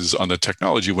surprises on the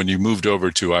technology when you moved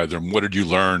over to iRhythm. What did you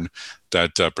learn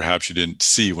that perhaps you didn't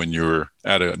see when you were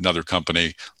at another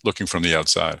company looking from the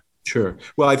outside? Sure.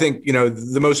 Well, I think,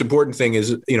 the most important thing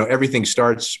is, everything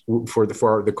starts for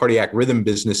the cardiac rhythm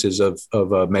businesses of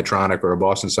a Medtronic or a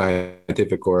Boston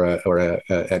Scientific or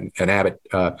an Abbott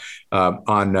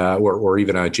or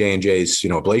even a J&J's,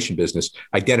 ablation business,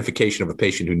 identification of a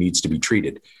patient who needs to be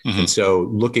treated. Mm-hmm. And so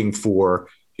looking for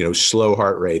slow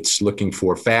heart rates, looking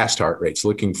for fast heart rates,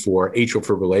 looking for atrial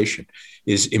fibrillation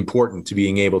is important to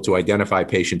being able to identify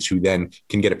patients who then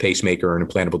can get a pacemaker or an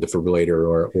implantable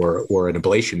defibrillator or an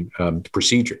ablation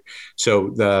procedure.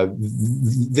 So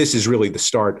this is really the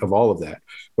start of all of that.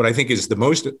 What I think is the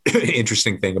most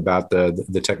interesting thing about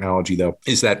the technology, though,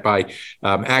 is that by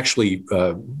actually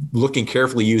looking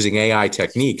carefully using AI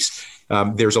techniques,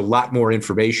 there's a lot more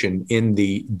information in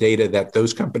the data that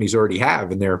those companies already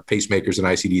have in their pacemakers and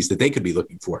ICDs that they could be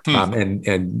looking for.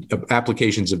 And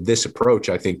applications of this approach,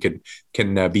 I think,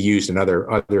 can be used in other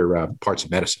parts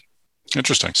of medicine.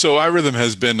 Interesting. So iRhythm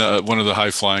has been one of the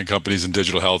high-flying companies in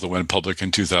digital health that went public in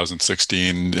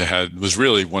 2016. Was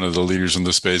really one of the leaders in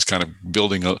the space, kind of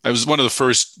building. It was one of the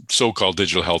first so-called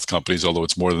digital health companies, although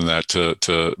it's more than that,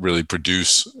 to really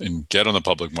produce and get on the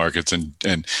public markets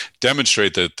and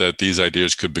demonstrate that these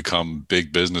ideas could become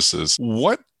big businesses.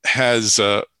 What has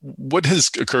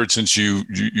occurred since you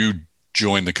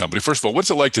join the company? First of all,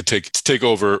 what's it like to take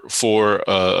over for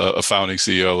a founding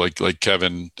CEO like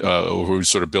Kevin, who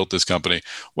sort of built this company?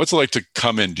 What's it like to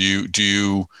come in? Do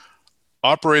you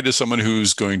operate as someone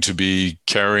who's going to be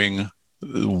carrying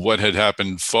what had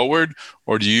happened forward,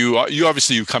 or do you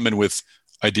obviously you come in with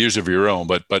ideas of your own,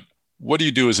 but what do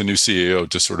you do as a new CEO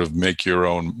to sort of make your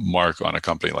own mark on a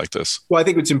company like this? Well, I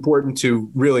think it's important to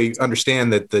really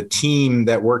understand that the team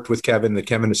that worked with Kevin, that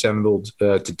Kevin assembled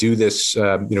to do this,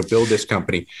 build this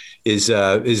company, is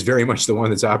very much the one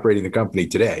that's operating the company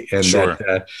today, and sure.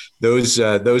 that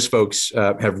those folks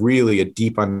have really a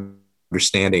deep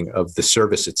understanding of the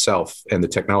service itself and the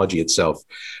technology itself.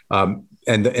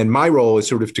 And my role is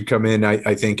sort of to come in,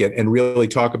 I think, and really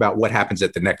talk about what happens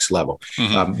at the next level.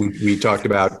 Mm-hmm. We talked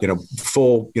about,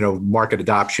 full, market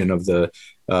adoption of the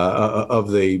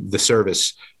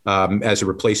service as a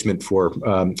replacement for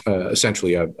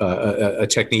essentially a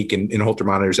technique in Holter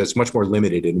monitors that's much more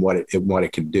limited in what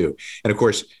it can do. And of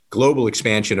course, global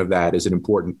expansion of that is an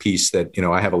important piece that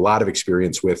I have a lot of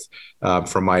experience with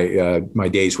from my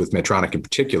days with Medtronic in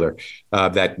particular.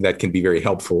 That can be very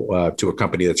helpful to a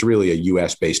company that's really a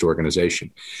U.S. based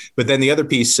organization. But then the other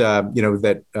piece,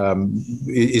 that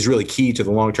is really key to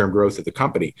the long-term growth of the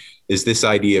company is this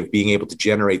idea of being able to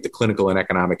generate the clinical and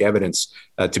economic evidence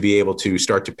to be able to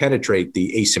start to penetrate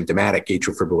the asymptomatic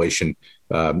atrial fibrillation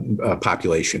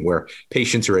population, where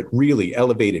patients are at really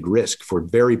elevated risk for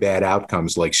very bad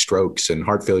outcomes like strokes and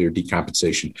heart failure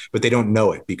decompensation, but they don't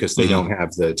know it because they don't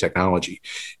have the technology,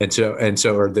 and so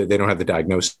they don't have the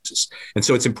diagnosis. And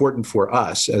so it's important for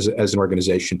us as an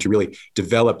organization to really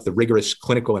develop the rigorous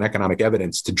clinical and economic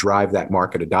evidence to drive that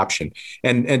market adoption,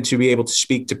 and to be able to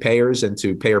speak to payers and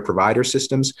to payer provider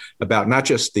systems about not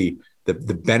just the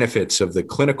benefits of the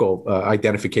clinical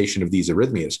identification of these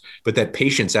arrhythmias, but that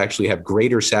patients actually have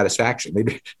greater satisfaction.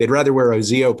 They'd rather wear a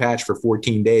Zio patch for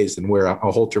 14 days than wear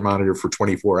a Holter monitor for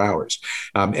 24 hours.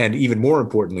 And even more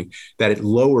importantly, that it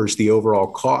lowers the overall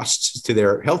costs to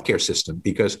their healthcare system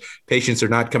because patients are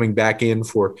not coming back in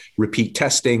for repeat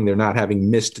testing. They're not having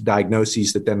missed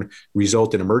diagnoses that then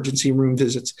result in emergency room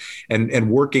visits. And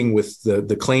working with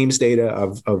the claims data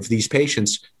of these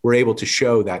patients, we're able to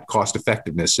show that cost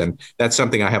effectiveness. And that's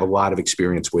something I have a lot of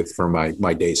experience with from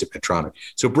my days at Medtronic.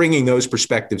 So bringing those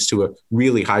perspectives to a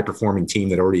really high-performing team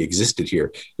that already existed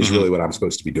here is really what I'm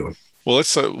supposed to be doing. Well,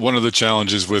 that's one of the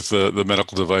challenges with the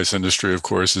medical device industry, of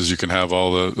course, is you can have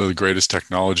all the greatest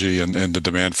technology and the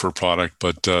demand for a product,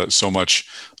 but so much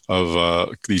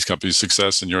of these companies'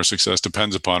 success and your success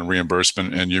depends upon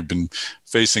reimbursement, and you've been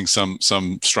facing some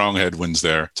strong headwinds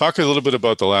there. Talk a little bit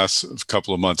about the last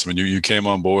couple of months. I mean, you came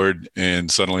on board, and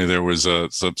suddenly there was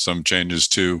some changes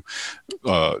to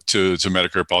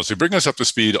Medicare policy. Bring us up to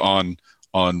speed on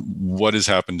what has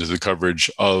happened to the coverage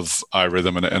of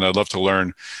iRhythm, and I'd love to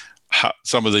learn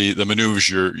some of the maneuvers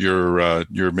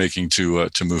you're making to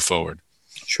move forward.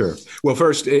 Sure. Well,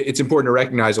 first, it's important to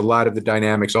recognize all of the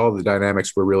dynamics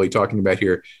we're really talking about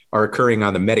here are occurring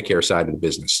on the Medicare side of the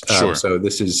business. Sure. So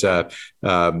this is,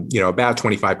 about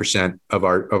 25% of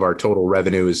our total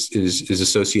revenue is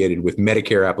associated with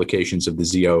Medicare applications of the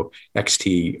Zio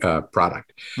XT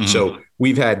product. Mm-hmm. So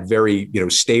we've had very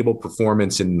stable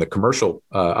performance in the commercial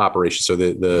operation. So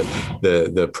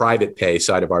the private pay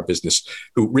side of our business,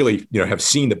 who really have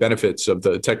seen the benefits of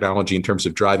the technology in terms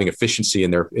of driving efficiency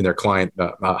in their client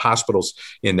hospitals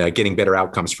in getting better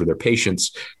outcomes for their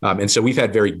patients. And so we've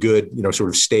had very good sort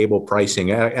of stable pricing,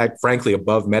 frankly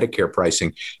above Medicare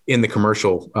pricing in the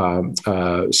commercial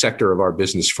sector of our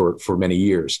business for many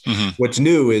years. Mm-hmm. What's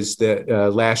new is that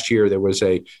last year there was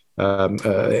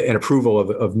an approval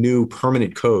of new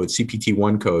permanent codes,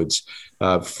 CPT-1 codes,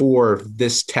 for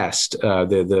this test,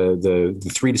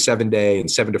 the 3 to 7 day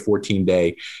and 7 to 14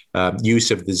 day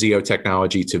use of the Zio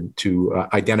technology to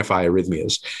identify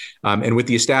arrhythmias. And with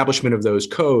the establishment of those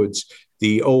codes,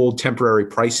 the old temporary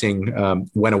pricing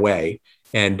went away.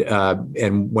 And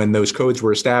when those codes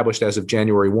were established as of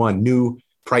January 1, new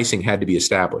pricing had to be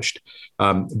established.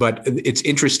 But it's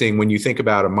interesting when you think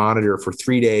about a monitor for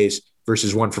 3 days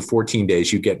versus one for 14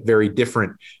 days, you get very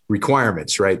different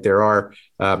requirements, right? There are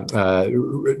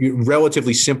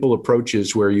relatively simple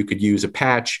approaches where you could use a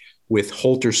patch with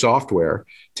Holter software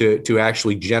to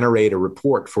actually generate a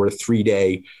report for a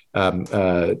 3-day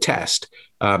test.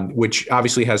 Which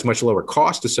obviously has much lower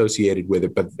cost associated with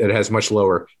it, but it has much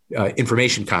lower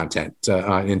information content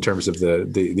in terms of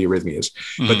the arrhythmias.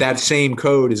 Mm-hmm. But that same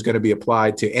code is going to be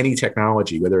applied to any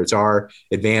technology, whether it's our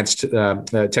advanced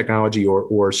technology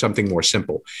or something more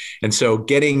simple. And so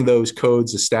getting those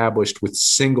codes established with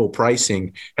single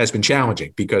pricing has been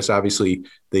challenging because obviously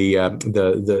the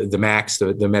MACs,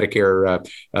 the Medicare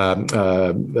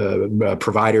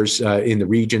providers in the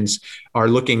regions are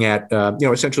looking at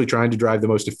essentially trying to drive the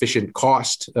most efficient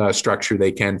cost structure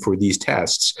they can for these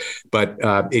tests. But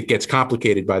it gets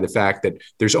complicated by the fact that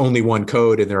there's only one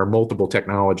code and there are multiple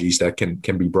technologies that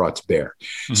can be brought to bear.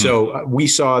 Mm-hmm. So we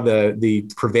saw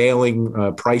the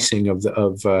prevailing pricing of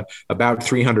about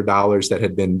 $300 that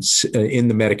had been in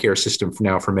the Medicare system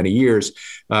for many years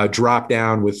drop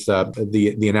down with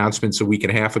the announcements a week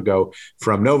and a half ago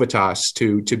from Novitas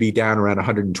to be down around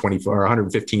 $120 or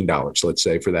 $115, let's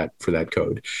say, for that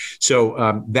code.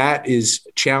 So that is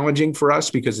challenging for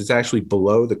us because it's actually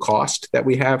below the cost that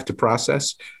we have to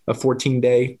process a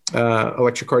 14-day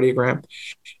electrocardiogram.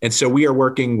 And so we are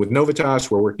working with Novitas,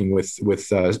 we're working with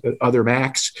other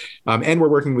MACs, and we're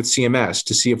working with CMS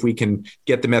to see if we can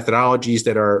get the methodologies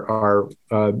that are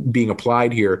being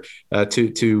applied here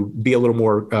to be a little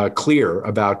more clear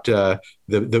about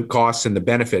the costs and the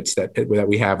benefits that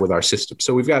we have with our system.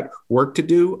 So we've got work to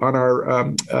do on our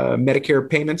Medicare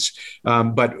payments,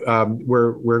 but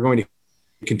we're going to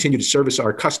continue to service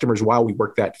our customers while we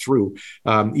work that through,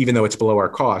 even though it's below our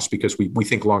cost, because we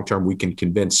think long-term we can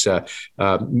convince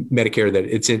Medicare that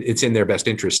it's in their best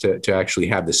interest to actually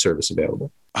have this service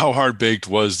available. How hard-baked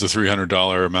was the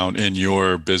 $300 amount in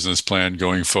your business plan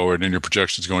going forward, in your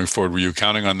projections going forward? Were you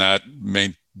counting on that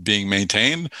being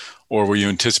maintained, or were you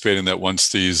anticipating that once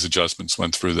these adjustments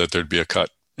went through that there'd be a cut?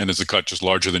 And is the cut just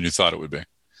larger than you thought it would be?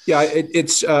 Yeah,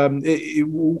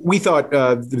 we thought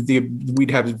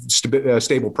we'd have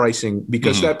stable pricing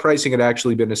because mm-hmm. that pricing had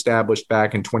actually been established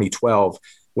back in 2012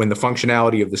 when the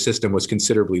functionality of the system was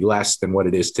considerably less than what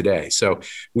it is today. So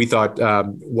we thought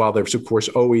while there's, of course,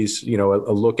 always a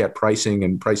look at pricing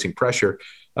and pricing pressure,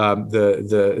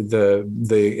 the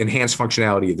enhanced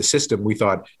functionality of the system, we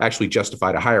thought actually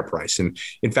justified a higher price. And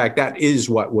in fact, that is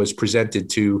what was presented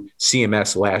to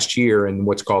CMS last year in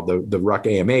what's called the RUC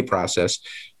AMA process,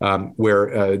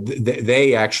 where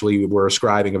they actually were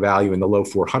ascribing a value in the low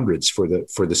 400s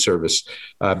for the service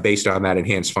based on that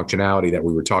enhanced functionality that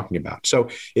we were talking about. So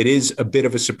it is a bit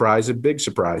of a surprise, a big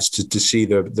surprise to see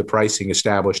the pricing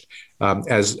established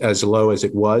as low as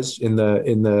it was in the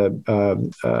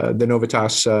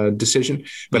Novitas decision.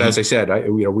 But mm-hmm. as I said,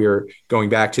 we're going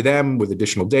back to them with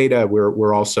additional data.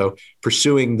 We're also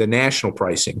pursuing the national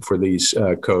pricing for these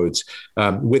codes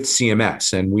with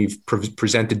CMS, and we've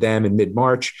presented them in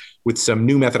mid-March with some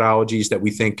new methodologies that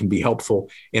we think can be helpful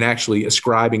in actually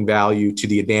ascribing value to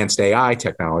the advanced AI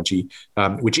technology,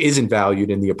 which isn't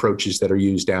valued in the approaches that are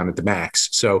used down at the MACs.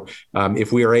 So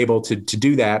if we are able to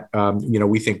do that,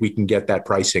 we think we can get that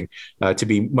pricing to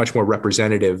be much more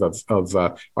representative of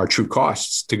our true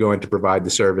costs to go in to provide the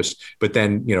service, but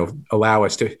then, allow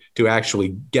us to actually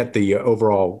get the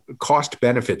overall cost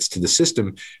benefits to the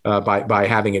system by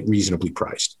having it reasonably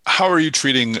priced. How are you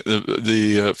treating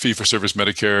the fee-for-service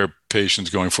Medicare patients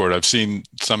going forward? I've seen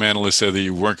some analysts say that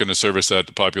you weren't going to service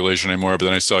that population anymore, but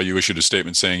then I saw you issued a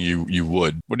statement saying you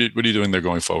would. What are you doing there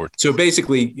going forward? So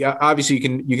basically, obviously,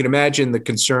 you can imagine the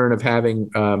concern of having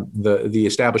the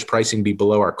established pricing be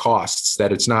below our costs,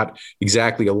 that it's not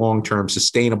exactly a long-term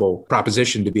sustainable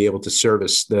proposition to be able to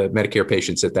service the Medicare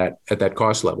patients at that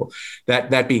cost level.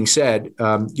 That being said,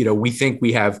 we think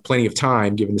we have plenty of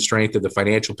time, given the strength of the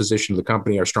financial position of the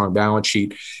company, our strong balance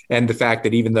sheet, and the fact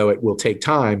that even though it will take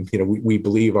time, we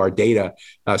believe our data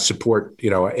support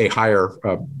a higher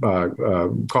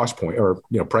cost point or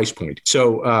price point.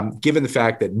 So given the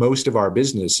fact that most of our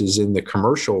business is in the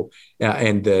commercial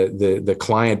and the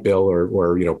client bill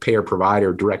or payer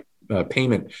provider direct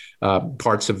payment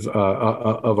parts of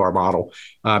our model,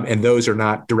 and those are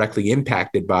not directly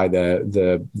impacted by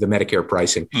the Medicare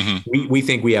pricing. Mm-hmm. We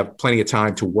think we have plenty of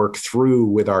time to work through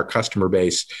with our customer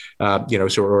base,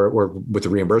 or with the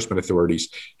reimbursement authorities,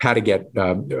 how to get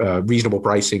reasonable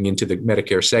pricing into the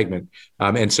Medicare segment,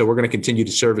 and so we're going to continue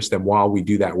to service them while we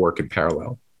do that work in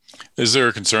parallel. Is there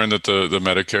a concern that the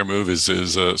Medicare move is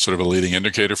a sort of a leading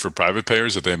indicator for private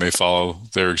payers, that they may follow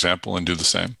their example and do the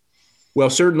same? Well,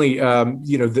 certainly,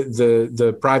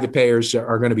 the private payers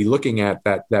are going to be looking at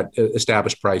that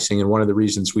established pricing, and one of the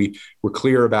reasons we were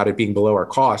clear about it being below our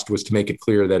cost was to make it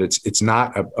clear that it's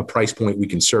not a price point we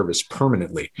can service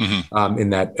permanently. Mm-hmm. In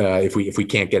that if we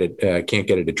can't get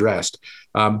it addressed.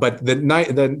 But the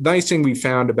nice thing we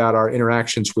found about our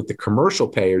interactions with the commercial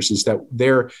payers is that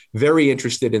they're very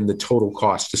interested in the total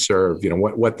cost to serve.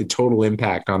 What the total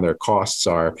impact on their costs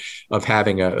are of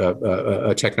having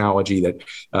a technology that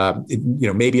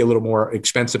maybe a little more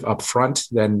expensive upfront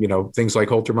than things like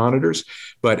Holter monitors,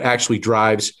 but actually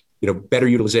drives better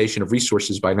utilization of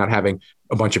resources by not having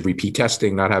a bunch of repeat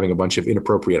testing, not having a bunch of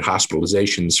inappropriate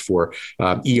hospitalizations for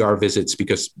ER visits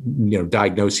because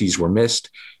diagnoses were missed,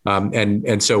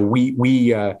 and so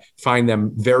we find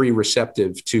them very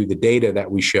receptive to the data that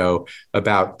we show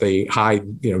about the high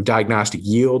diagnostic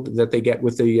yield that they get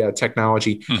with the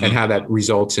technology, mm-hmm. and how that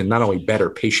results in not only better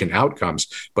patient outcomes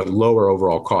but lower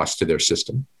overall costs to their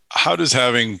system. How does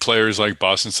having players like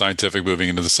Boston Scientific moving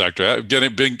into the sector,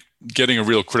 getting a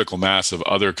real critical mass of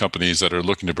other companies that are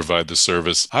looking to provide this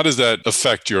service, how does that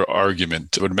affect your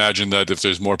argument? I would imagine that if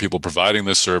there's more people providing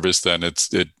this service, then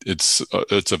it's a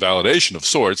validation of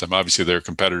sorts. Obviously they're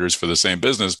competitors for the same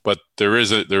business, but there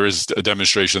is a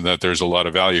demonstration that there's a lot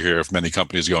of value here if many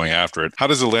companies going after it. How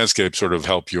does the landscape sort of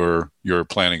help your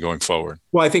planning going forward?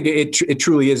 Well, I think it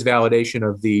truly is validation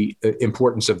of the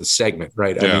importance of the segment,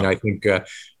 right? Yeah. I mean, I think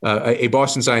a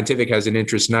Boston Scientific has an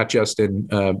interest not just in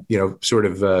sort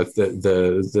of the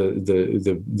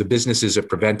businesses of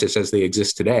Preventice as they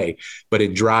exist today, but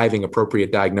in driving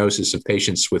appropriate diagnosis of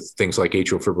patients with things like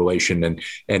atrial fibrillation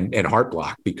and heart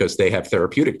block, because they have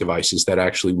therapeutic devices that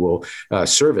actually will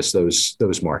service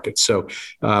those markets. So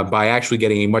by actually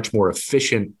getting a much more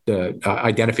efficient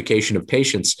identification of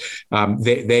patients,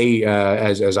 they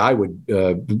as I would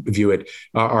view it,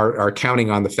 are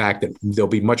counting on the fact that there'll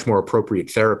be much more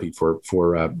appropriate therapy for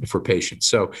patients.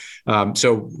 So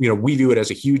we view it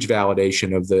as a huge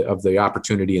validation of the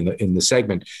opportunity in the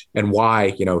segment, and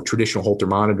why traditional Holter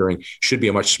monitoring should be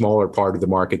a much smaller part of the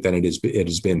market than it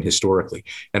has been historically.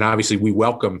 And obviously, we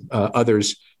welcome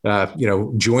others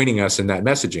joining us in that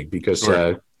messaging, because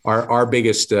sure. Our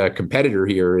biggest competitor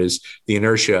here is the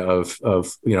inertia of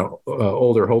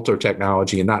older Holter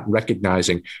technology and not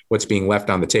recognizing what's being left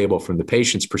on the table from the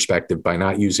patient's perspective by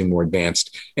not using more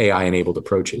advanced AI-enabled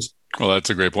approaches. Well, that's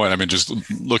a great point. I mean, just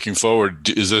looking forward,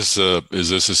 is this a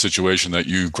situation that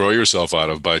you grow yourself out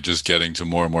of by just getting to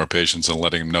more and more patients and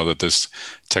letting them know that this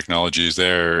technology is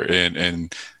there?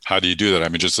 And how do you do that? I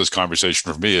mean, just this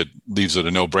conversation for me, it leaves it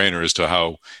a no-brainer as to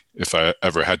how, if I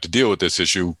ever had to deal with this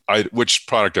issue, which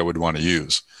product I would want to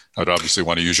use. I'd obviously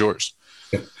want to use yours.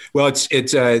 Yeah. Well, it's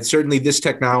certainly, this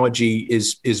technology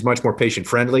is much more patient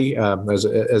friendly,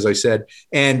 as I said,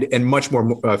 and much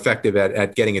more effective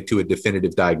at getting it to a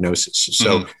definitive diagnosis.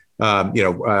 So. Mm-hmm.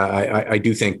 I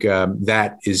do think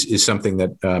that is something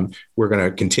that we're going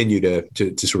to continue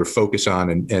to sort of focus on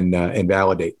and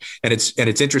validate. And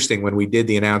it's interesting, when we did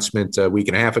the announcement a week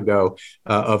and a half ago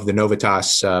of the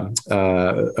Novitas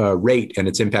rate and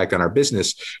its impact on our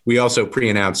business, we also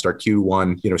pre-announced our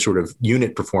Q1 sort of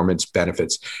unit performance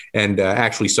benefits, and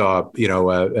actually saw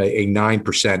a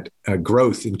 9%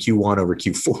 growth in Q1 over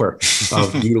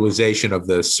Q4 of utilization of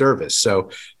the service.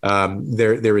 So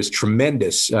there is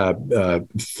tremendous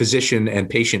physician and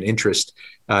patient interest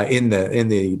in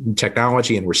the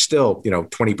technology, and we're still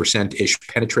 20% ish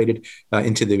penetrated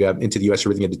into the U.S.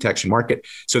 arrhythmia detection market.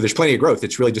 So there's plenty of growth.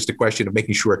 It's really just a question of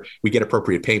making sure we get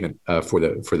appropriate payment for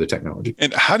the technology.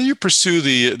 And how do you pursue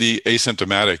the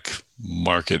asymptomatic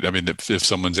market? I mean, if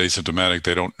someone's asymptomatic,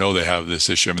 they don't know they have this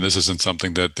issue. I mean, this isn't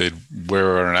something that they'd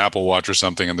wear on an Apple Watch or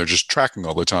something and they're just tracking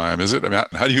all the time, is it? I mean,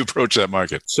 how do you approach that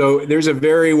market? So there's a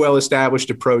very well-established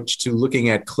approach to looking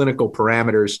at clinical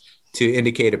parameters to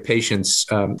indicate a patient's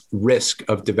risk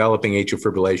of developing atrial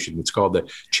fibrillation. It's called the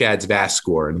CHA2DS2-VASc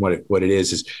score. And what it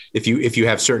is if you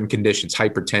have certain conditions,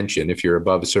 hypertension, if you're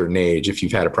above a certain age, if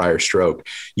you've had a prior stroke,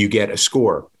 you get a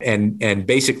score. And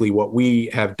basically what we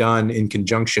have done in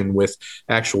conjunction with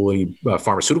actually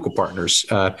pharmaceutical partners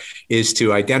is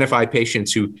to identify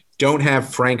patients who don't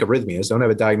have frank arrhythmias, don't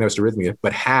have a diagnosed arrhythmia,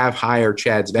 but have higher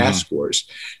CHA2DS2-VASc scores.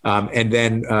 And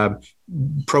then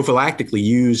prophylactically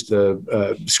use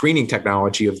the screening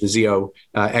technology of the Zio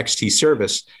XT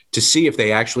service to see if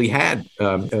they actually had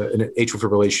an atrial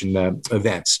fibrillation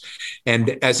events.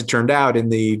 And as it turned out, in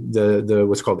the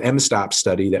what's called mSToPS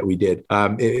study that we did,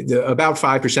 about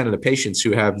 5% of the patients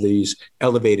who have these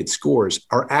elevated scores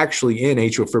are actually in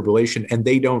atrial fibrillation, and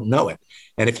they don't know it.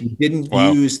 And if you didn't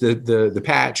use the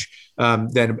patch,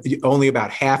 then only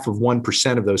about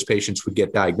 1% of those patients would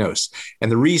get diagnosed. And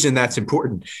the reason that's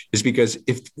important is because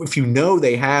if you know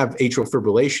they have atrial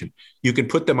fibrillation, you can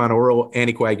put them on oral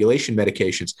anticoagulation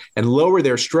medications and lower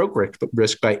their stroke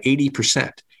risk by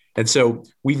 80%. And so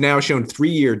we've now shown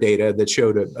 3-year data that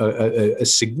showed a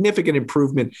significant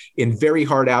improvement in very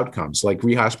hard outcomes like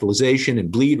rehospitalization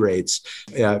and bleed rates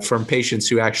from patients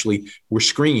who actually were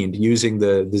screened using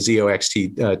the Zio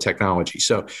XT technology.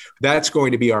 So that's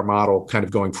going to be our model kind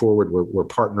of going forward. We're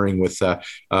partnering with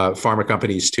pharma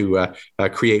companies to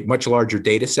create much larger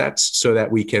data sets so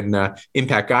that we can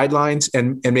impact guidelines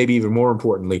and maybe even more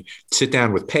importantly, sit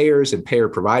down with payers and payer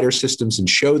provider systems and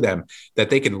show them that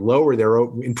they can lower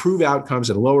improve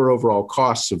outcomes and lower overall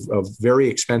costs of very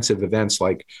expensive events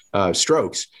like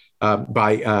strokes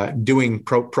by doing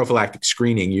prophylactic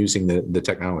screening using the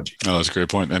technology. Oh, that's a great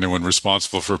point. Anyone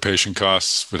responsible for patient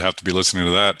costs would have to be listening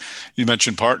to that. You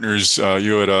mentioned partners.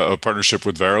 You had a partnership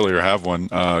with Verily or have one.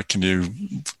 Can you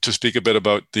just speak a bit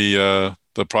about the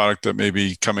product that may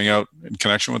be coming out in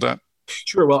connection with that?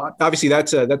 Sure. Well, obviously,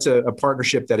 that's a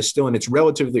partnership that is still in its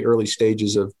relatively early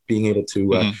stages of being able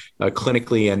to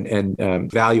clinically and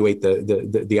evaluate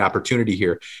the opportunity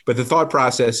here. But the thought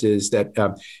process is that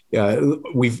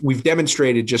we've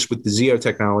demonstrated just with the Zio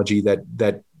technology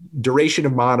that duration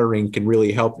of monitoring can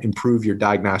really help improve your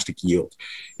diagnostic yield.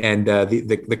 And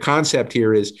the concept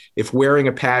here is if wearing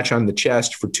a patch on the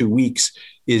chest for 2 weeks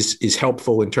is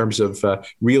helpful in terms of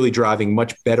really driving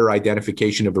much better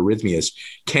identification of arrhythmias,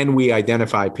 can we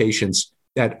identify patients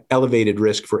at elevated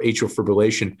risk for atrial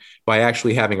fibrillation by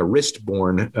actually having a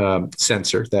wrist-borne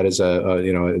sensor that is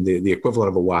the equivalent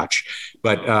of a watch,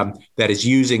 but that is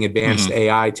using advanced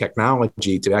AI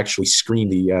technology to actually screen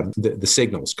the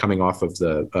signals coming off of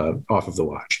the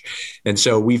watch. And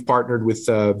so we've partnered with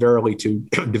Verily to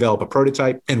develop a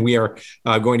prototype, and we are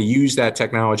going to use that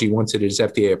technology once it is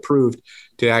FDA approved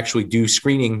to actually do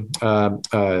screening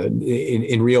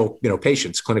in real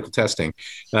patients, clinical testing,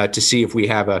 to see if we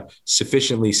have a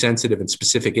sufficiently sensitive and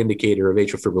specific indicator of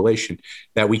atrial fibrillation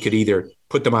that we could either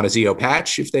put them on a Zio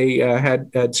patch if they had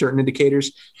certain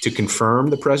indicators to confirm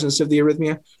the presence of the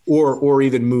arrhythmia, or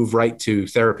even move right to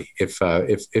therapy if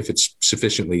it's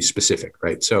sufficiently specific,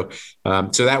 right? So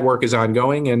that work is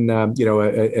ongoing and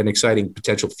an exciting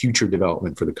potential future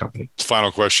development for the company.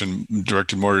 Final question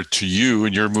directed more to you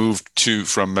and your move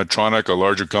from Medtronic, a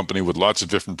larger company with lots of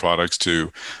different products,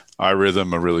 to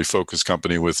iRhythm, a really focused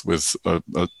company with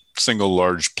a single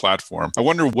large platform. I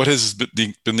wonder what has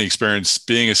been the experience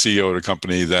being a CEO at a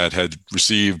company that had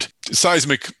received a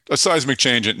seismic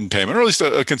change in payment, or at least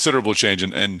a considerable change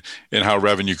in how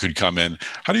revenue could come in.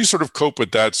 How do you sort of cope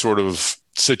with that sort of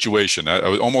situation? I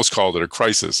would almost call it a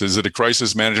crisis. Is it a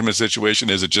crisis management situation?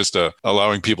 Is it just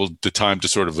allowing people the time to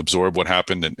sort of absorb what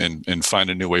happened and find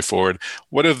a new way forward?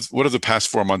 What have the past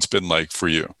 4 months been like for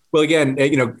you? Well, again,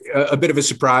 a bit of a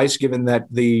surprise given that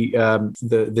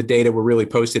the data were really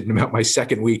posted in about my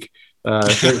second week,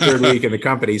 third week in the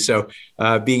company. So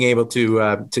being able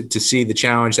to see the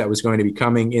challenge that was going to be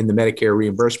coming in the Medicare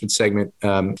reimbursement segment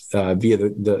via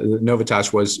the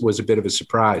Novitas was a bit of a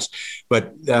surprise.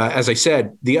 But as I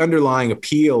said, the underlying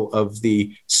appeal of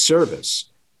the service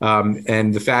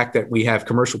and the fact that we have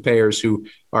commercial payers who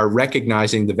are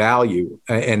recognizing the value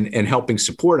and helping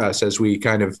support us as we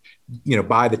kind of,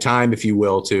 buy the time, if you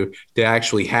will, to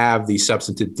actually have these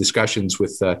substantive discussions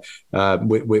with Medicare,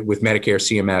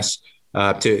 CMS,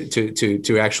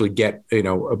 to actually get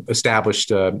established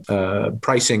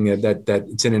pricing that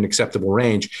it's in an acceptable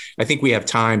range. I think we have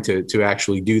time to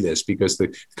actually do this because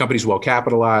the company's well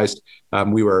capitalized.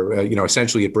 We were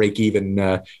essentially at break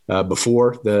even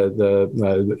before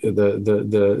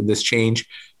this change.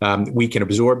 We can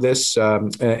absorb this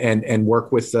and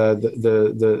work with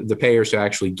the payers to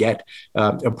actually get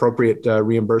appropriate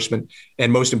reimbursement.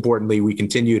 And most importantly, we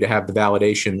continue to have the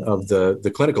validation of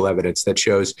the clinical evidence that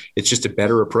shows it's just a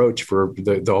better approach for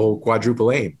the whole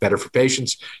quadruple aim. Better for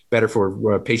patients, better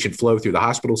for patient flow through the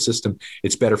hospital system.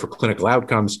 It's better for clinical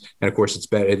outcomes, and of course,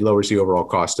 it lowers the overall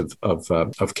cost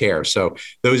of care. So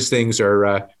those things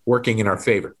are working in our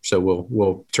favor. So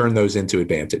we'll turn those into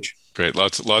advantage. Great.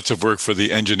 Lots of work for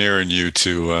the engineer in you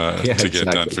to get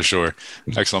done for sure.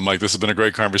 Excellent, Mike. This has been a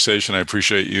great conversation. I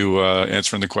appreciate you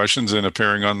answering the questions and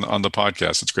appearing on the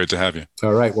podcast. It's great to have you.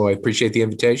 All right. Well, I appreciate the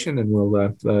invitation, and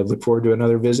we'll look forward to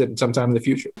another visit sometime in the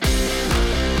future.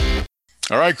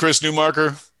 All right, Chris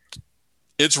Newmarker,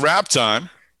 it's wrap time.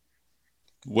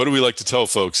 What do we like to tell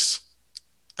folks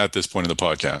at this point in the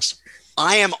podcast?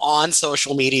 I am on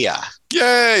social media.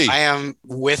 Yay! I am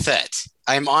with it.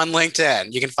 I'm on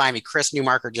LinkedIn. You can find me, Chris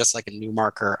Newmarker, just like a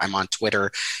Newmarker. I'm on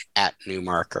Twitter at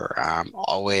Newmarker.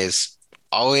 Always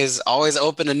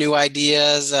open to new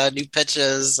ideas, new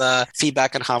pitches,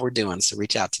 feedback on how we're doing. So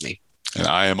reach out to me. And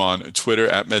I am on Twitter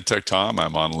at MedTechTom.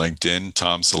 I'm on LinkedIn,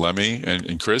 Tom Salemi.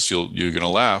 And Chris, you're going to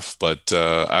laugh, but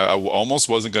I almost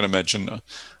wasn't going to mention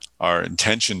our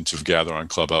intention to gather on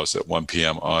Clubhouse at 1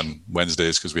 p.m. on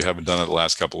Wednesdays because we haven't done it the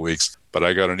last couple of weeks. But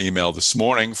I got an email this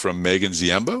morning from Megan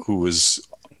Ziemba, who was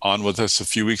on with us a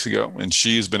few weeks ago, and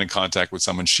she's been in contact with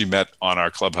someone she met on our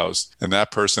Clubhouse. And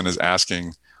that person is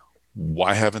asking,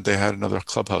 why haven't they had another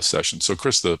Clubhouse session? So,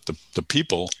 Chris, the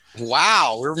people...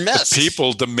 Wow, we're missed. The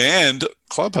people demand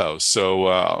Clubhouse. So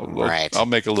right. I'll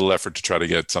make a little effort to try to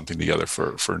get something together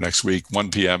for next week,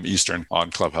 1 p.m. Eastern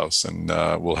on Clubhouse, and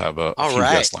we'll have a few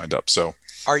guests lined up. So,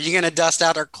 are you going to dust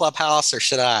out our Clubhouse, or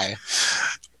should I?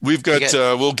 We've got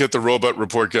we'll get the Robot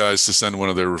Report guys to send one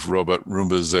of their robot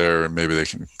Roombas there, and maybe they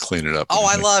can clean it up. Oh,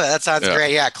 I love it. That sounds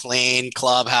great. Yeah, clean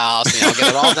Clubhouse. Get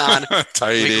it all done.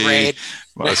 Tidy, great.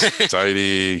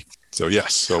 Tidy. So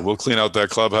yes, so we'll clean out that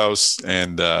Clubhouse,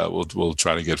 and we'll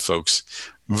try to get folks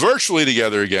virtually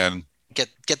together again. Get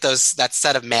that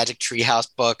set of Magic Treehouse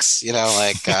books,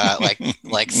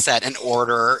 like set in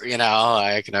order,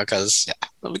 because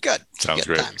it'll be good. Sounds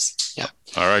great. Times. Yeah.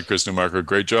 All right, Chris Newmarker,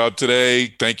 great job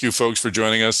today. Thank you, folks, for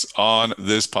joining us on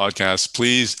this podcast.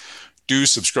 Please do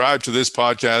subscribe to this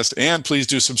podcast, and please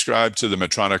do subscribe to the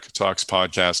Medtronic Talks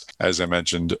podcast. As I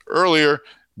mentioned earlier,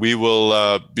 we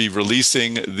will be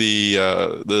releasing the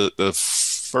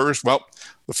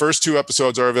first two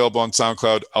episodes are available on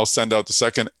SoundCloud. I'll send out the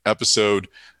second episode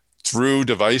through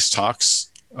Device Talks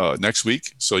next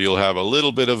week, so you'll have a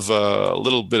little bit of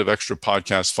extra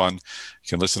podcast fun. You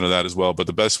can listen to that as well. But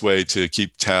the best way to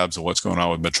keep tabs on what's going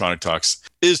on with Medtronic Talks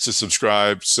is to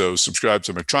subscribe. So subscribe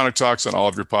to Medtronic Talks on all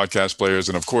of your podcast players.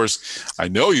 And of course, I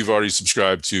know you've already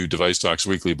subscribed to Device Talks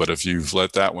Weekly, but if you've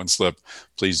let that one slip,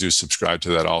 please do subscribe to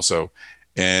that also.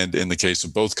 And in the case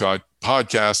of both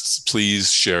podcasts,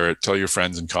 please share it. Tell your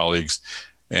friends and colleagues,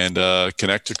 and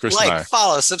connect to Chris and I.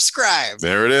 Follow, subscribe.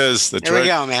 There it is. That's right. There we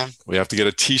go, man. We have to get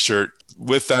a T-shirt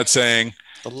with that saying.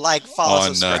 Follow,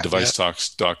 on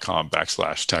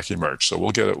devicetalks.com/tacky merch. So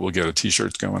we'll get a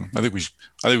T-shirt going. I think we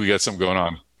got something going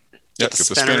on. Get the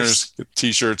spinners, get the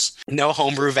T-shirts. No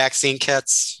homebrew vaccine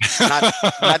kits.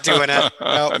 Not doing it.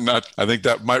 Nope. I think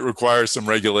that might require some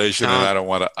regulation, and I don't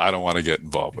want to get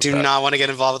involved with that. Do not want to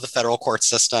get involved with the federal court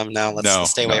system.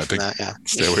 Let's stay away from that. Yeah.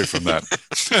 Stay away from that.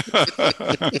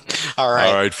 All right.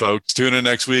 All right, folks. Tune in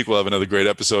next week. We'll have another great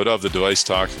episode of the Device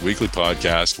Talk Weekly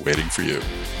Podcast waiting for you.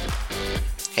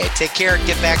 Hey, take care and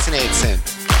get vaccinated soon.